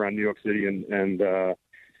different brands around New York City and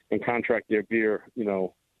contract their beer,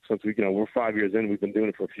 since we're 5 years in. We've been doing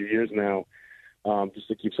it for a few years now, just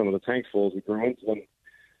to keep some of the tanks full as we grow into them.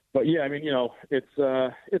 But yeah, I mean,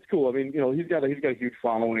 it's cool. I mean, he's got a huge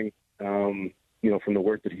following, from the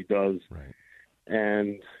work that he does. Right.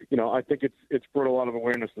 And, I think it's brought a lot of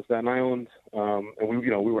awareness to Staten Island. And we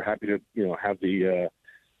were happy to, have the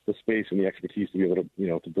space and the expertise to be able to,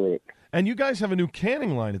 to brew it. And you guys have a new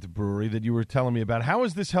canning line at the brewery that you were telling me about. How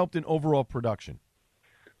has this helped in overall production?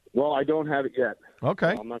 Well, I don't have it yet. Okay.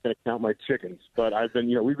 I'm not going to count my chickens, but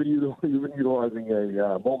we've been utilizing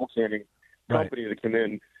a mobile canning company to come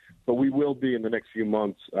in, but we will be in the next few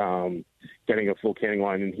months getting a full canning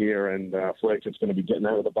line in here, and Flagship's going to be getting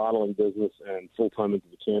out of the bottling business and full time into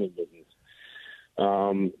the canning business.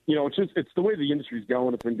 It's the way the industry's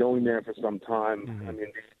going. It's been going there for some time. Mm-hmm. I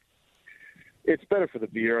mean, it's better for the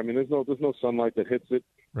beer. I mean, there's no sunlight that hits it.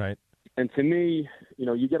 Right. And to me,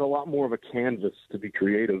 you get a lot more of a canvas to be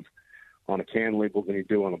creative on a can label than you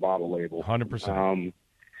do on a bottle label. 100%.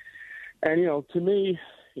 And to me,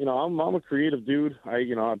 I'm a creative dude. I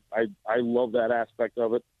love that aspect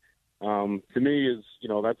of it. To me, is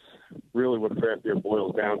that's really what craft beer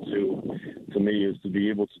boils down to. To me, is to be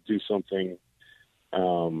able to do something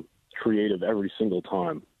creative every single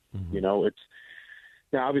time. Mm-hmm.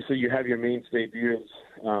 Now, obviously, you have your mainstay beers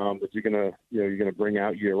that you're gonna bring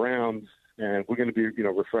out year round, and we're gonna be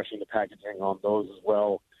refreshing the packaging on those as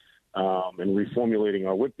well, and reformulating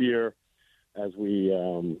our wit beer as we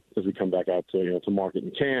come back out to market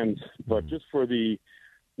in cans. But just for the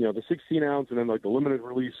 16 ounce and then like the limited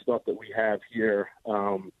release stuff that we have here,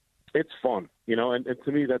 it's fun, and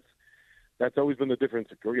to me that's always been the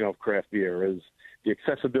difference of craft beer is the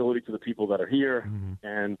accessibility to the people that are here, mm-hmm.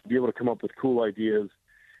 and to be able to come up with cool ideas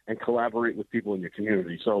and collaborate with people in your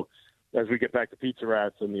community. So as we get back to Pizza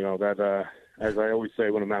Rats, and that as I always say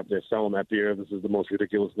when I'm out there selling that beer, this is the most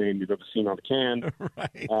ridiculous name you've ever seen on a can.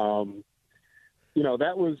 Right.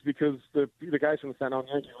 That was because the guys from the Staten Island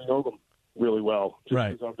Yankees, we know them really well,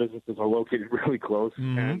 just because our businesses are located really close.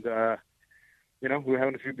 Mm-hmm. And we were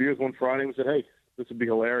having a few beers one Friday, and we said, hey, this would be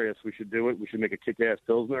hilarious. We should do it. We should make a kick-ass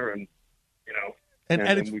Pilsner, and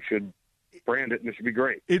and we should brand it, and it should be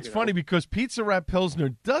great. It's funny because Pizza Rat Pilsner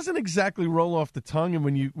doesn't exactly roll off the tongue, and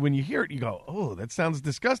when you hear it, you go, "Oh, that sounds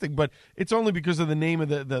disgusting." But it's only because of the name of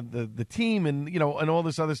the team and and all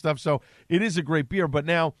this other stuff. So it is a great beer. But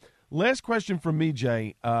now, last question from me,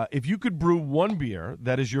 Jay: if you could brew one beer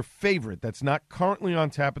that is your favorite, that's not currently on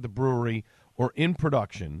tap at the brewery or in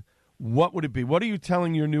production, what would it be? What are you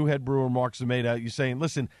telling your new head brewer, Mark Zameda? You're saying,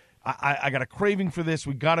 "Listen, I got a craving for this.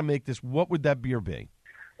 We got to make this." What would that beer be?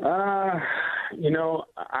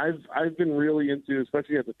 I've been really into,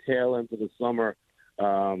 especially at the tail end of the summer,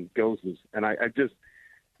 Goses, and I just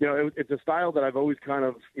it's a style that I've always kind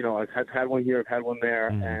of, I've had one here, I've had one there,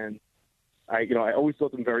 and I always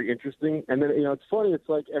thought them very interesting. And then, it's funny. It's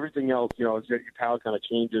like everything else, your palate kind of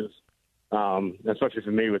changes, especially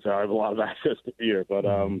for me, which I have a lot of access to beer. But,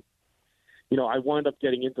 I wind up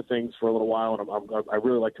getting into things for a little while, and I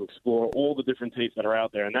really like to explore all the different tastes that are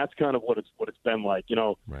out there. And that's kind of what it's been like,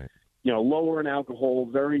 Right. Lower in alcohol,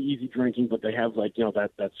 very easy drinking, but they have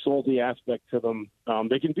that salty aspect to them.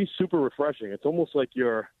 They can be super refreshing. It's almost like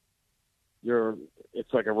it's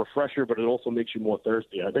like a refresher, but it also makes you more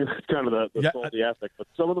thirsty. I think that's kind of the salty aspect. But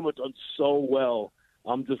some of them are done so well.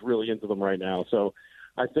 I'm just really into them right now. So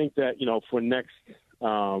I think that for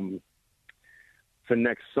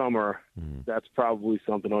next summer, that's probably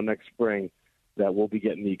something, or next spring, that we'll be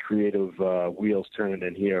getting the creative wheels turning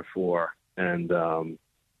in here for, and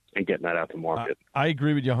getting that out to market. I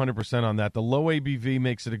agree with you 100% on that. The low ABV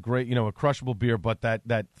makes it a great, a crushable beer, but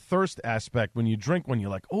that thirst aspect, when you drink one, you're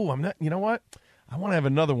like, oh, I'm not, you know what? I want to have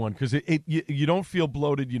another one, because you don't feel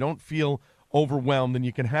bloated, you don't feel overwhelmed, and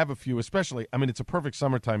you can have a few, especially, it's a perfect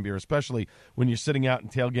summertime beer, especially when you're sitting out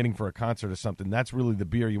and tailgating for a concert or something. That's really the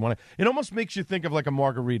beer you want to, it almost makes you think of like a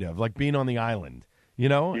margarita, of like being on the island, Yeah,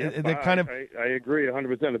 I agree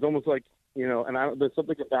 100%. It's almost like, and there's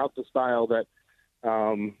something about the style that,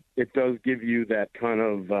 it does give you that kind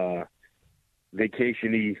of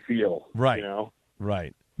vacation-y feel, right?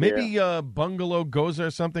 Right. Maybe Bungalow Goza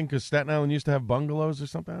or something, because Staten Island used to have bungalows or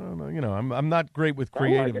something. I don't know. I'm not great with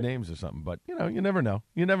creative names or something, but you never know.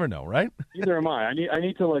 You never know, right? Neither am I. I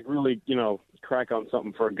need to really crack on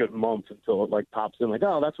something for a good month until it pops in. Like,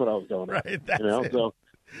 oh, that's what I was going at. Right. That's it. So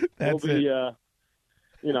that's it.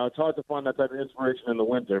 It's hard to find that type of inspiration in the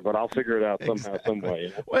winter, but I'll figure it out somehow, some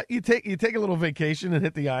way. Well, you take a little vacation and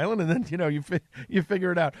hit the island, and then you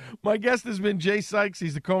figure it out. My guest has been Jay Sykes.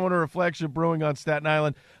 He's the co-owner of Flagship Brewing on Staten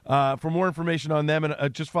Island. For more information on them,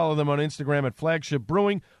 and just follow them on Instagram at Flagship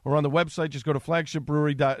Brewing, or on the website, just go to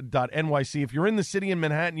flagshipbrewery.nyc. If you're in the city in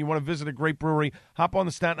Manhattan, you want to visit a great brewery, hop on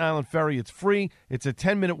the Staten Island ferry. It's free. It's a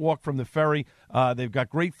 10-minute walk from the ferry. They've got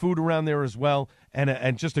great food around there as well,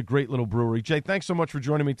 and just a great little brewery. Jay, thanks so much for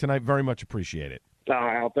joining me tonight. Very much appreciate it.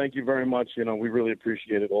 Al, thank you very much. We really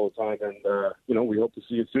appreciate it all the time, and we hope to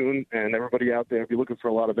see you soon. And everybody out there, be looking for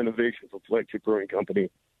a lot of innovation for Flagship Brewing Company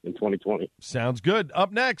in 2020. Sounds good.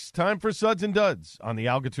 Up next, time for Suds and Duds on the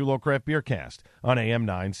Al Gattullo Craft Beer Cast on AM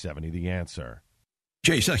 970 The Answer.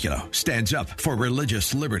 Jay Sekulow stands up for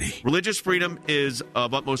religious liberty. Religious freedom is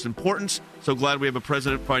of utmost importance. So glad we have a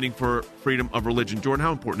president fighting for freedom of religion. Jordan,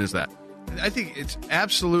 how important is that? I think it's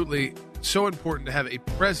absolutely so important to have a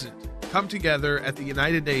president come together at the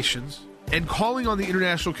United Nations and calling on the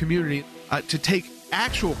international community to take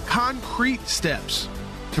actual concrete steps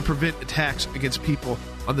to prevent attacks against people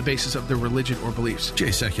on the basis of their religion or beliefs. Jay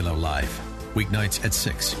Sekulow live, weeknights at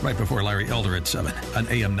 6, right before Larry Elder at 7 on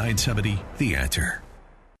AM 970, The Answer.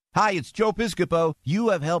 Hi, it's Joe Piscopo. You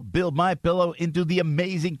have helped build MyPillow into the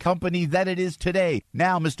amazing company that it is today.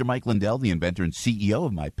 Now, Mr. Mike Lindell, the inventor and CEO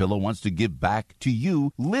of MyPillow, wants to give back to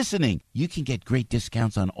you listening. You can get great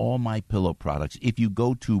discounts on all MyPillow products if you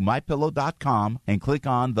go to MyPillow.com and click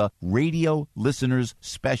on the Radio Listeners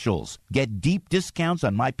Specials. Get deep discounts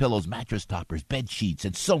on MyPillow's mattress toppers, bed sheets,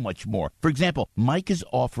 and so much more. For example, Mike is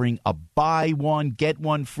offering a buy one, get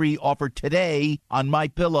one free offer today on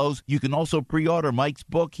MyPillows. You can also pre-order Mike's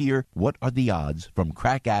book here, What Are the Odds? From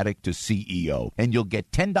Crack Addict to CEO. And you'll get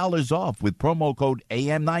 $10 off with promo code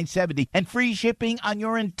AM970 and free shipping on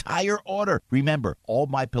your entire order. Remember, all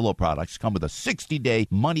MyPillow products come with a 60-day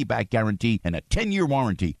money-back guarantee and a 10-year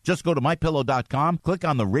warranty. Just go to MyPillow.com, click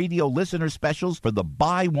on the Radio Listener Specials for the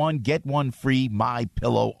buy one, get one free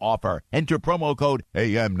MyPillow offer. Enter promo code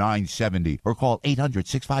AM970 or call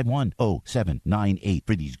 800-651-0798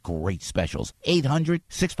 for these great specials.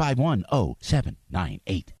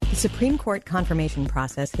 800-651-0798. The Supreme Court confirmation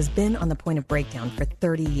process has been on the point of breakdown for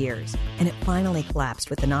 30 years, and it finally collapsed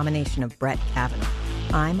with the nomination of Brett Kavanaugh.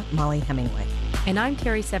 I'm Molly Hemingway. And I'm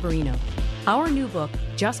Carrie Severino. Our new book,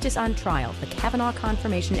 Justice on Trial, The Kavanaugh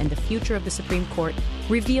Confirmation and the Future of the Supreme Court,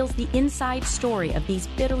 reveals the inside story of these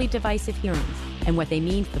bitterly divisive hearings and what they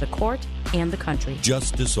mean for the court and the country.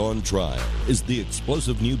 Justice on Trial is the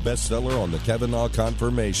explosive new bestseller on the Kavanaugh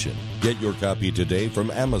Confirmation. Get your copy today from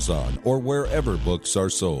Amazon or wherever books are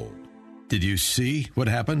sold. Did you see what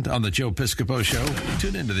happened on the Joe Piscopo Show?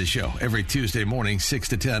 Tune into the show every Tuesday morning, 6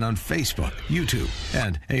 to 10 on Facebook, YouTube,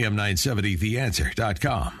 and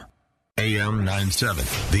AM970theanswer.com. AM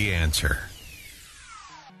 970, The Answer.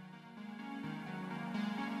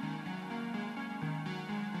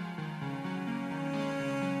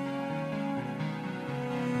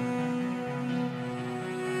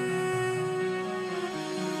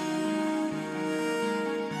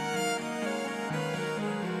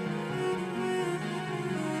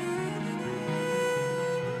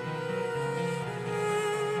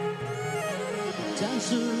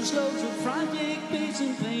 answers, loads of frantic pace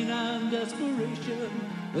and pain and desperation.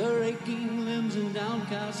 Their aching limbs and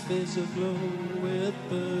downcast face aglow with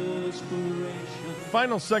perspiration.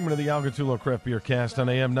 Final segment of the Al Gattullo Craft Beer Cast on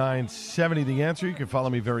AM 970 The Answer. You can follow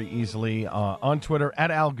me very easily on Twitter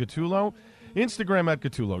at Al Gattullo, Instagram at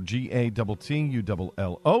Gattullo,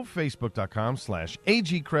 GATTULLO,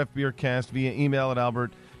 Facebook.com/AG Craft Beer Cast, via email at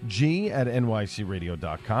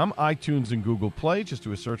AlbertG@NYCRadio.com, iTunes and Google Play. Just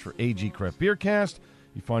do a search for AG Craft Beer Cast.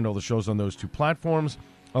 You find all the shows on those two platforms.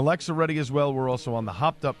 Alexa ready as well. We're also on the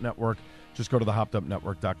Hopped Up Network. Just go to the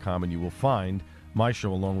hoppedupnetwork.com and you will find my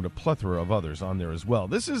show along with a plethora of others on there as well.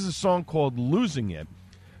 This is a song called Losing It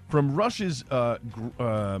from Rush's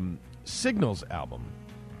Signals album.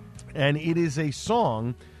 And it is a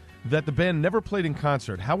song that the band never played in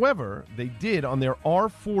concert. However, they did on their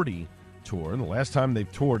R40 tour, and the last time they've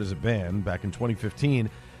toured as a band back in 2015.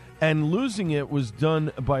 And Losing It was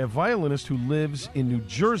done by a violinist who lives in New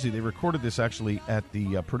Jersey. They recorded this actually at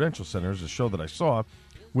the Prudential Center, as a show that I saw,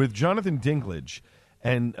 with Jonathan Dinklage.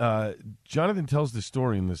 And Jonathan tells this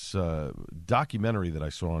story in this documentary that I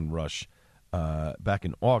saw on Rush back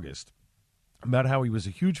in August about how he was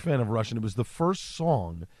a huge fan of Rush, and it was the first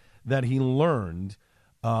song that he learned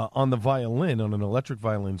on the violin, on an electric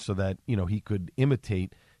violin, so that, you know, he could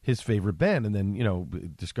imitate his favorite band. And then, you know,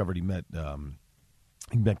 discovered he met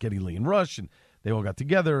Geddy Lee and Rush, and they all got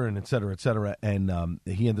together, and et cetera, and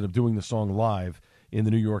he ended up doing the song live in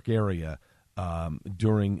the New York area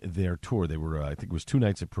during their tour. They were, I think it was 2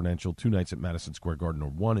 nights at Prudential, 2 nights at Madison Square Garden, or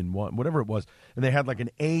 1 and 1, whatever it was, and they had like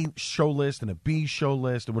an A show list and a B show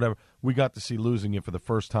list and whatever. We got to see Losing It for the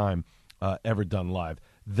first time ever done live.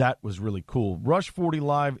 That was really cool. Rush 40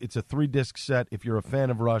 Live, it's a 3-disc set. If you're a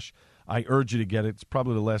fan of Rush, I urge you to get it. It's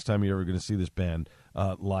probably the last time you're ever going to see this band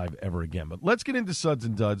live ever again. But let's get into Suds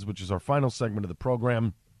and Duds, which is our final segment of the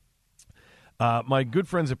program. My good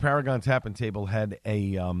friends at Paragon Tap and Table had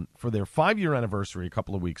a, for their 5-year anniversary a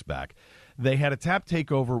couple of weeks back, they had a tap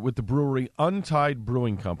takeover with the brewery Untied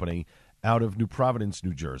Brewing Company out of New Providence,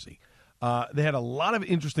 New Jersey. They had a lot of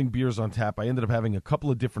interesting beers on tap. I ended up having a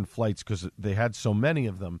couple of different flights because they had so many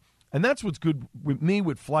of them. And that's what's good with me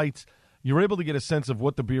with flights. You're able to get a sense of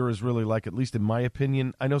what the beer is really like, at least in my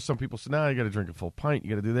opinion. I know some people say, you got to drink a full pint,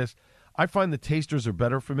 you got to do this. I find the tasters are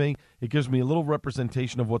better for me. It gives me a little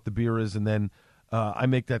representation of what the beer is, and then I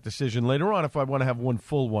make that decision later on if I want to have one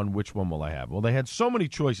full one, which one will I have? Well, they had so many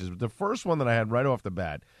choices, but the first one that I had right off the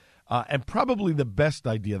bat, and probably the best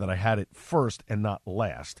idea that I had it first and not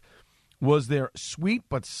last, was their Sweet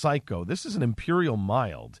But Psycho. This is an Imperial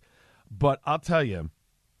Mild, but I'll tell you,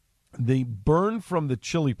 the burn from the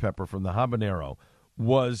chili pepper, from the habanero,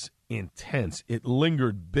 was intense. It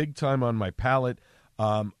lingered big time on my palate.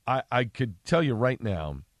 I could tell you right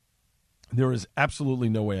now, there is absolutely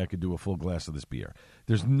no way I could do a full glass of this beer.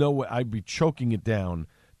 There's no way. I'd be choking it down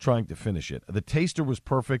trying to finish it. The taster was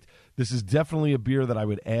perfect. This is definitely a beer that I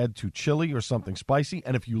would add to chili or something spicy.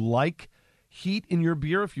 And if you like heat in your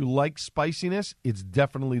beer, if you like spiciness, it's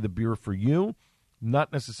definitely the beer for you,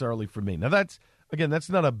 not necessarily for me. Now, that's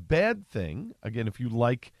not a bad thing. Again, if you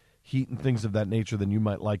like heat and things of that nature, then you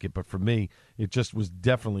might like it. But for me, it just was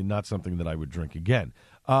definitely not something that I would drink again.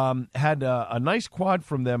 Had a nice quad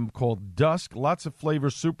from them called Dusk. Lots of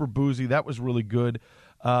flavors, super boozy. That was really good.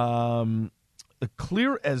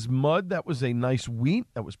 Clear as Mud. That was a nice wheat.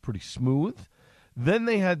 That was pretty smooth. Then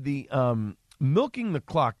they had the Milking the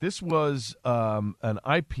Clock. This was an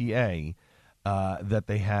IPA that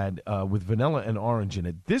they had with vanilla and orange in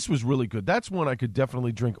it. This was really good. That's one I could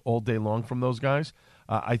definitely drink all day long from those guys.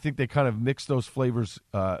 I think they kind of mix those flavors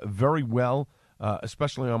very well,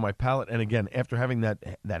 especially on my palate. And again, after having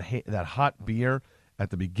that hot beer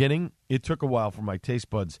at the beginning, it took a while for my taste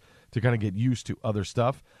buds to kind of get used to other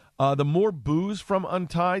stuff. The More Booze from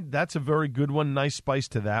Untied, that's a very good one. Nice spice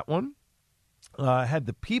to that one. Had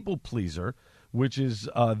the People Pleaser, which is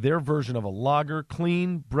their version of a lager,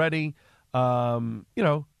 clean, bready.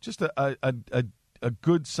 Just a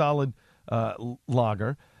good, solid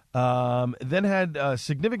lager. Then had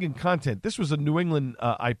Significant Content. This was a New England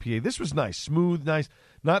IPA. This was nice, smooth, nice,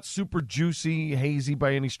 not super juicy, hazy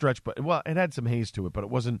by any stretch, but, well, it had some haze to it, but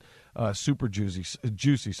it wasn't super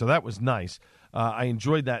juicy, so that was nice. I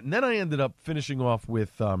enjoyed that. And then I ended up finishing off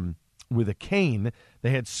with a Cane.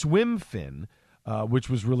 They had Swim Fin, which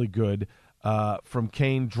was really good. From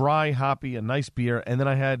Cane, dry, hoppy, a nice beer. And then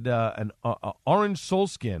I had an Orange Soul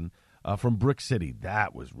Skin from Brick City.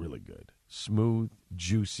 That was really good. Smooth,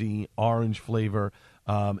 juicy, orange flavor.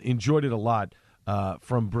 Enjoyed it a lot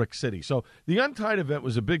from Brick City. So the Untied event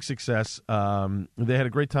was a big success. They had a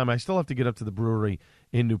great time. I still have to get up to the brewery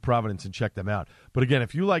in New Providence and check them out. But again,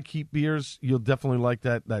 if you like heat beers, you'll definitely like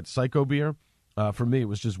that Psycho beer. For me, it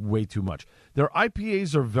was just way too much. Their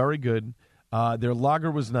IPAs are very good. Their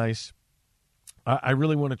lager was nice. I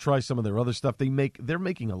really want to try some of their other stuff. They're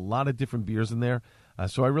making a lot of different beers in there,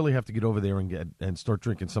 so I really have to get over there and start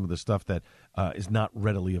drinking some of the stuff that is not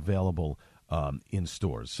readily available in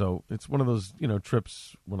stores. So it's one of those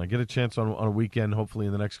trips when I get a chance on a weekend. Hopefully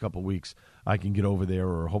in the next couple of weeks I can get over there,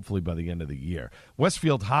 or hopefully by the end of the year.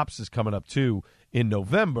 Westfield Hops is coming up too in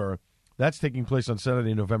November. That's taking place on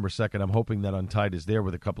Saturday, November 2nd. I'm hoping that Untied is there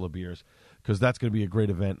with a couple of beers because that's going to be a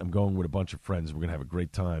great event. I'm going with a bunch of friends. We're going to have a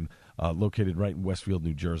great time located right in Westfield,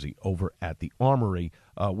 New Jersey, over at the Armory.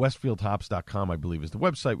 WestfieldHops.com, I believe, is the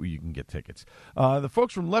website where you can get tickets. The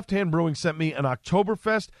folks from Left Hand Brewing sent me an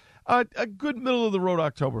Oktoberfest, a good middle-of-the-road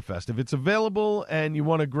Oktoberfest. If it's available and you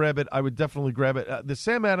want to grab it, I would definitely grab it. The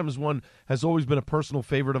Sam Adams one has always been a personal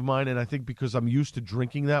favorite of mine, and I think because I'm used to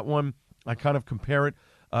drinking that one, I kind of compare it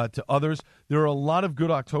to others. There are a lot of good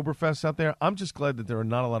Oktoberfests out there. I'm just glad that there are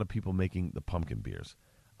not a lot of people making the pumpkin beers.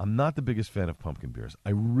 I'm not the biggest fan of pumpkin beers.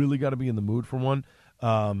 I really got to be in the mood for one.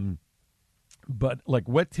 But like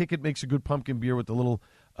Wet Ticket makes a good pumpkin beer with the little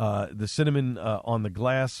the cinnamon on the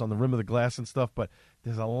glass, on the rim of the glass and stuff. But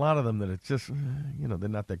there's a lot of them that it's just, they're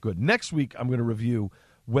not that good. Next week, I'm going to review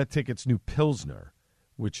Wet Ticket's new Pilsner,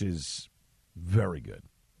 which is very good.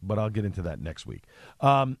 But I'll get into that next week.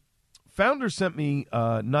 Founder sent me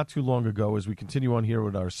not too long ago, as we continue on here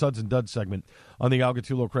with our Suds and Duds segment on the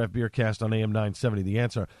Algatulo Craft Beer Cast on AM 970, The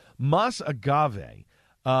Answer. Mas Agave.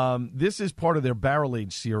 This is part of their Barrel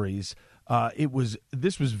Age series.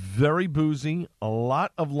 This was very boozy, a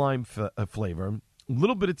lot of lime flavor, a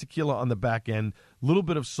little bit of tequila on the back end, a little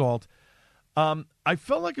bit of salt. I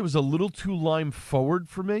felt like it was a little too lime forward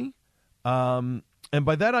for me. And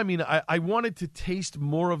by that I mean I wanted to taste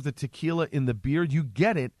more of the tequila in the beer. You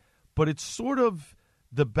get it, but it's sort of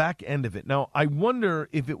the back end of it. Now, I wonder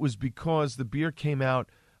if it was because the beer came out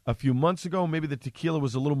a few months ago. Maybe the tequila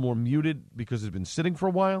was a little more muted because it's been sitting for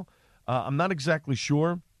a while. I'm not exactly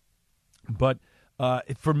sure. But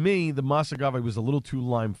for me, the Mas Agave was a little too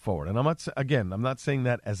lime forward. And I'm not saying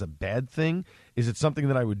that as a bad thing. Is it something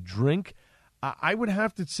that I would drink? I would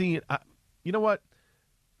have to see it. You know what?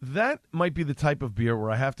 That might be the type of beer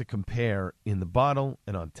where I have to compare in the bottle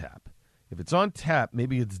and on tap. If it's on tap,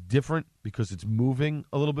 maybe it's different because it's moving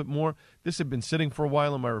a little bit more. This had been sitting for a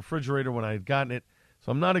while in my refrigerator when I had gotten it,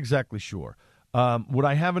 so I'm not exactly sure. Would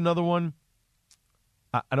I have another one?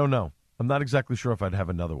 I don't know. I'm not exactly sure if I'd have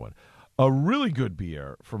another one. A really good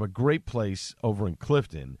beer from a great place over in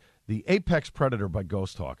Clifton, the Apex Predator by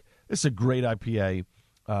Ghost Hawk. This is a great IPA.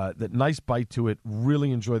 That nice bite to it.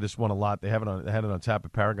 Really enjoy this one a lot. They had it on tap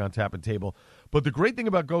at Paragon Tap and Table. But the great thing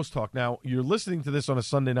about Ghost Talk, now you're listening to this on a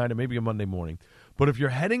Sunday night or maybe a Monday morning, but if you're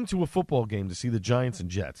heading to a football game to see the Giants and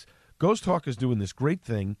Jets, Ghost Talk is doing this great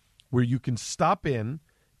thing where you can stop in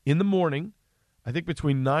the morning, I think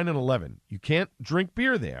between 9 and 11. You can't drink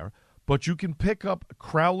beer there, but you can pick up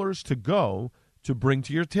crowlers to go to bring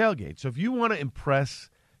to your tailgate. So if you want to impress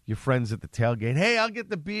your friends at the tailgate, hey, I'll get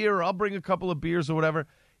the beer, or I'll bring a couple of beers or whatever,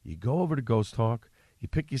 you go over to Ghost Talk, you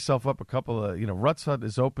pick yourself up a couple of, Ruts Hut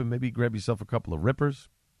is open, maybe you grab yourself a couple of Rippers,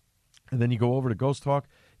 and then you go over to Ghost Talk,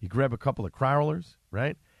 you grab a couple of crowlers,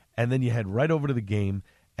 right? And then you head right over to the game,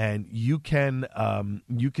 and you can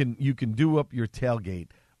do up your tailgate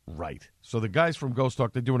right. So the guys from Ghost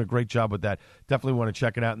Talk, they're doing a great job with that. Definitely want to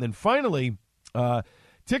check it out. And then finally,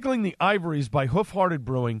 Tickling the Ivories by Hoof Hearted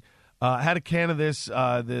Brewing. I had a can of this.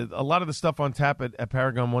 A lot of the stuff on tap at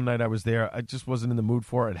Paragon one night I was there, I just wasn't in the mood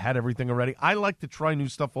for it. It had everything already. I like to try new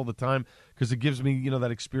stuff all the time because it gives me, that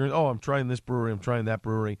experience. Oh, I'm trying this brewery, I'm trying that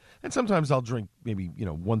brewery. And sometimes I'll drink maybe,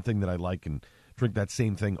 one thing that I like and drink that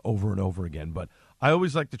same thing over and over again. But I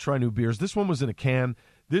always like to try new beers. This one was in a can.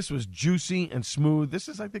 This was juicy and smooth. This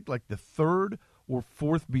is, I think, like the third or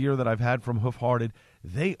fourth beer that I've had from Hoof Hearted.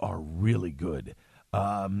 They are really good.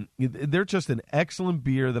 They're just an excellent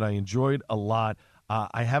beer that I enjoyed a lot.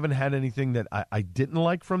 I haven't had anything that I didn't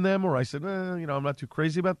like from them, or I said, I'm not too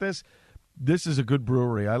crazy about this. This is a good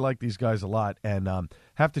brewery. I like these guys a lot, and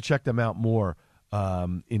have to check them out more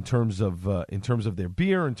in terms of their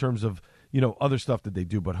beer, in terms of other stuff that they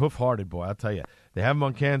do. But Hoof Hearted, boy, I'll tell you, they have them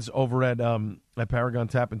on cans over at Paragon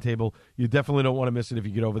Tap and Table. You definitely don't want to miss it if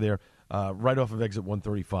you get over there, right off of exit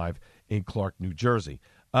 135 in Clark, New Jersey.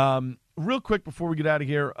 Real quick before we get out of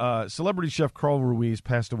here, celebrity chef Carl Ruiz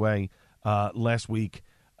passed away last week,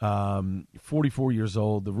 44 years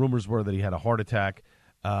old. The rumors were that he had a heart attack.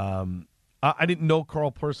 I didn't know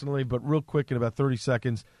Carl personally, but real quick in about 30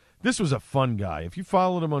 seconds, This was a fun guy. If you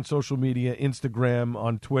followed him on social media, Instagram,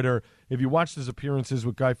 on Twitter, if you watched his appearances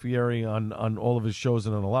with Guy Fieri on all of his shows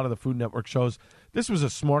and on a lot of the Food Network shows, this was a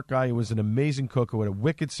smart guy who was an amazing cook who had a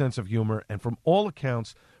wicked sense of humor. And from all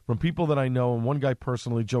accounts, from people that I know, and one guy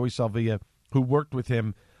personally, Joey Salvia, who worked with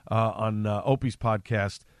him on Opie's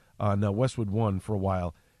podcast on Westwood One for a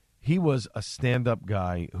while, he was a stand-up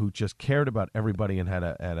guy who just cared about everybody and had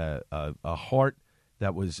a heart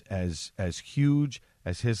that was as huge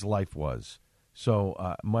as his life was.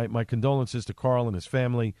 So my condolences to Carl and his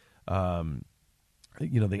family. The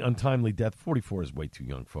untimely death. 44 is way too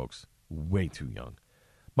young, folks. Way too young.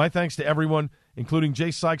 My thanks to everyone, including Jay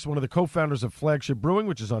Sykes, one of the co-founders of Flagship Brewing,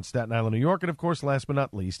 which is on Staten Island, New York, and, of course, last but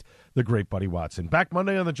not least, the great Buddy Watson. Back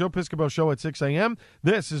Monday on the Joe Piscopo Show at 6 a.m.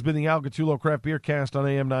 This has been the Al Gattullo Craft Beer Cast on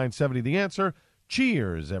AM 970 The Answer.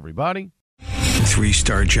 Cheers, everybody.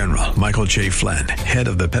 3-star General Michael J. Flynn, head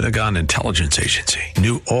of the Pentagon Intelligence Agency,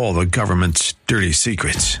 knew all the government's dirty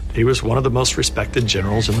secrets. He was one of the most respected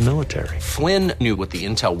generals in the military. Flynn knew what the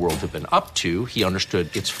intel world had been up to. He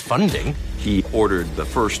understood its funding. He ordered the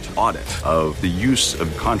first audit of the use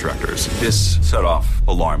of contractors. This set off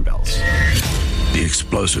alarm bells. The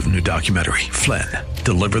explosive new documentary, Flynn,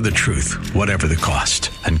 Deliver the Truth, Whatever the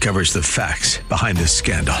Cost, uncovers the facts behind this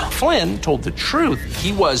scandal. Flynn told the truth.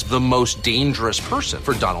 He was the most dangerous person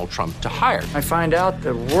for Donald Trump to hire. I find out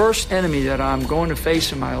the worst enemy that I'm going to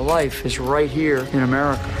face in my life is right here in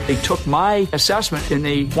America. They took my assessment and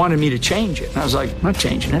they wanted me to change it. And I was like, I'm not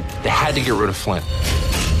changing it. They had to get rid of Flynn.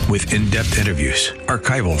 With in-depth interviews,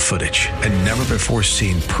 archival footage, and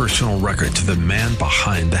never-before-seen personal records of the man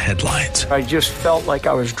behind the headlines. I just felt like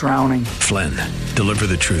I was drowning. Flynn, Deliver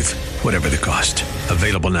the Truth, Whatever the Cost.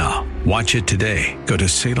 Available now. Watch it today. Go to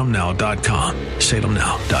salemnow.com.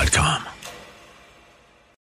 salemnow.com.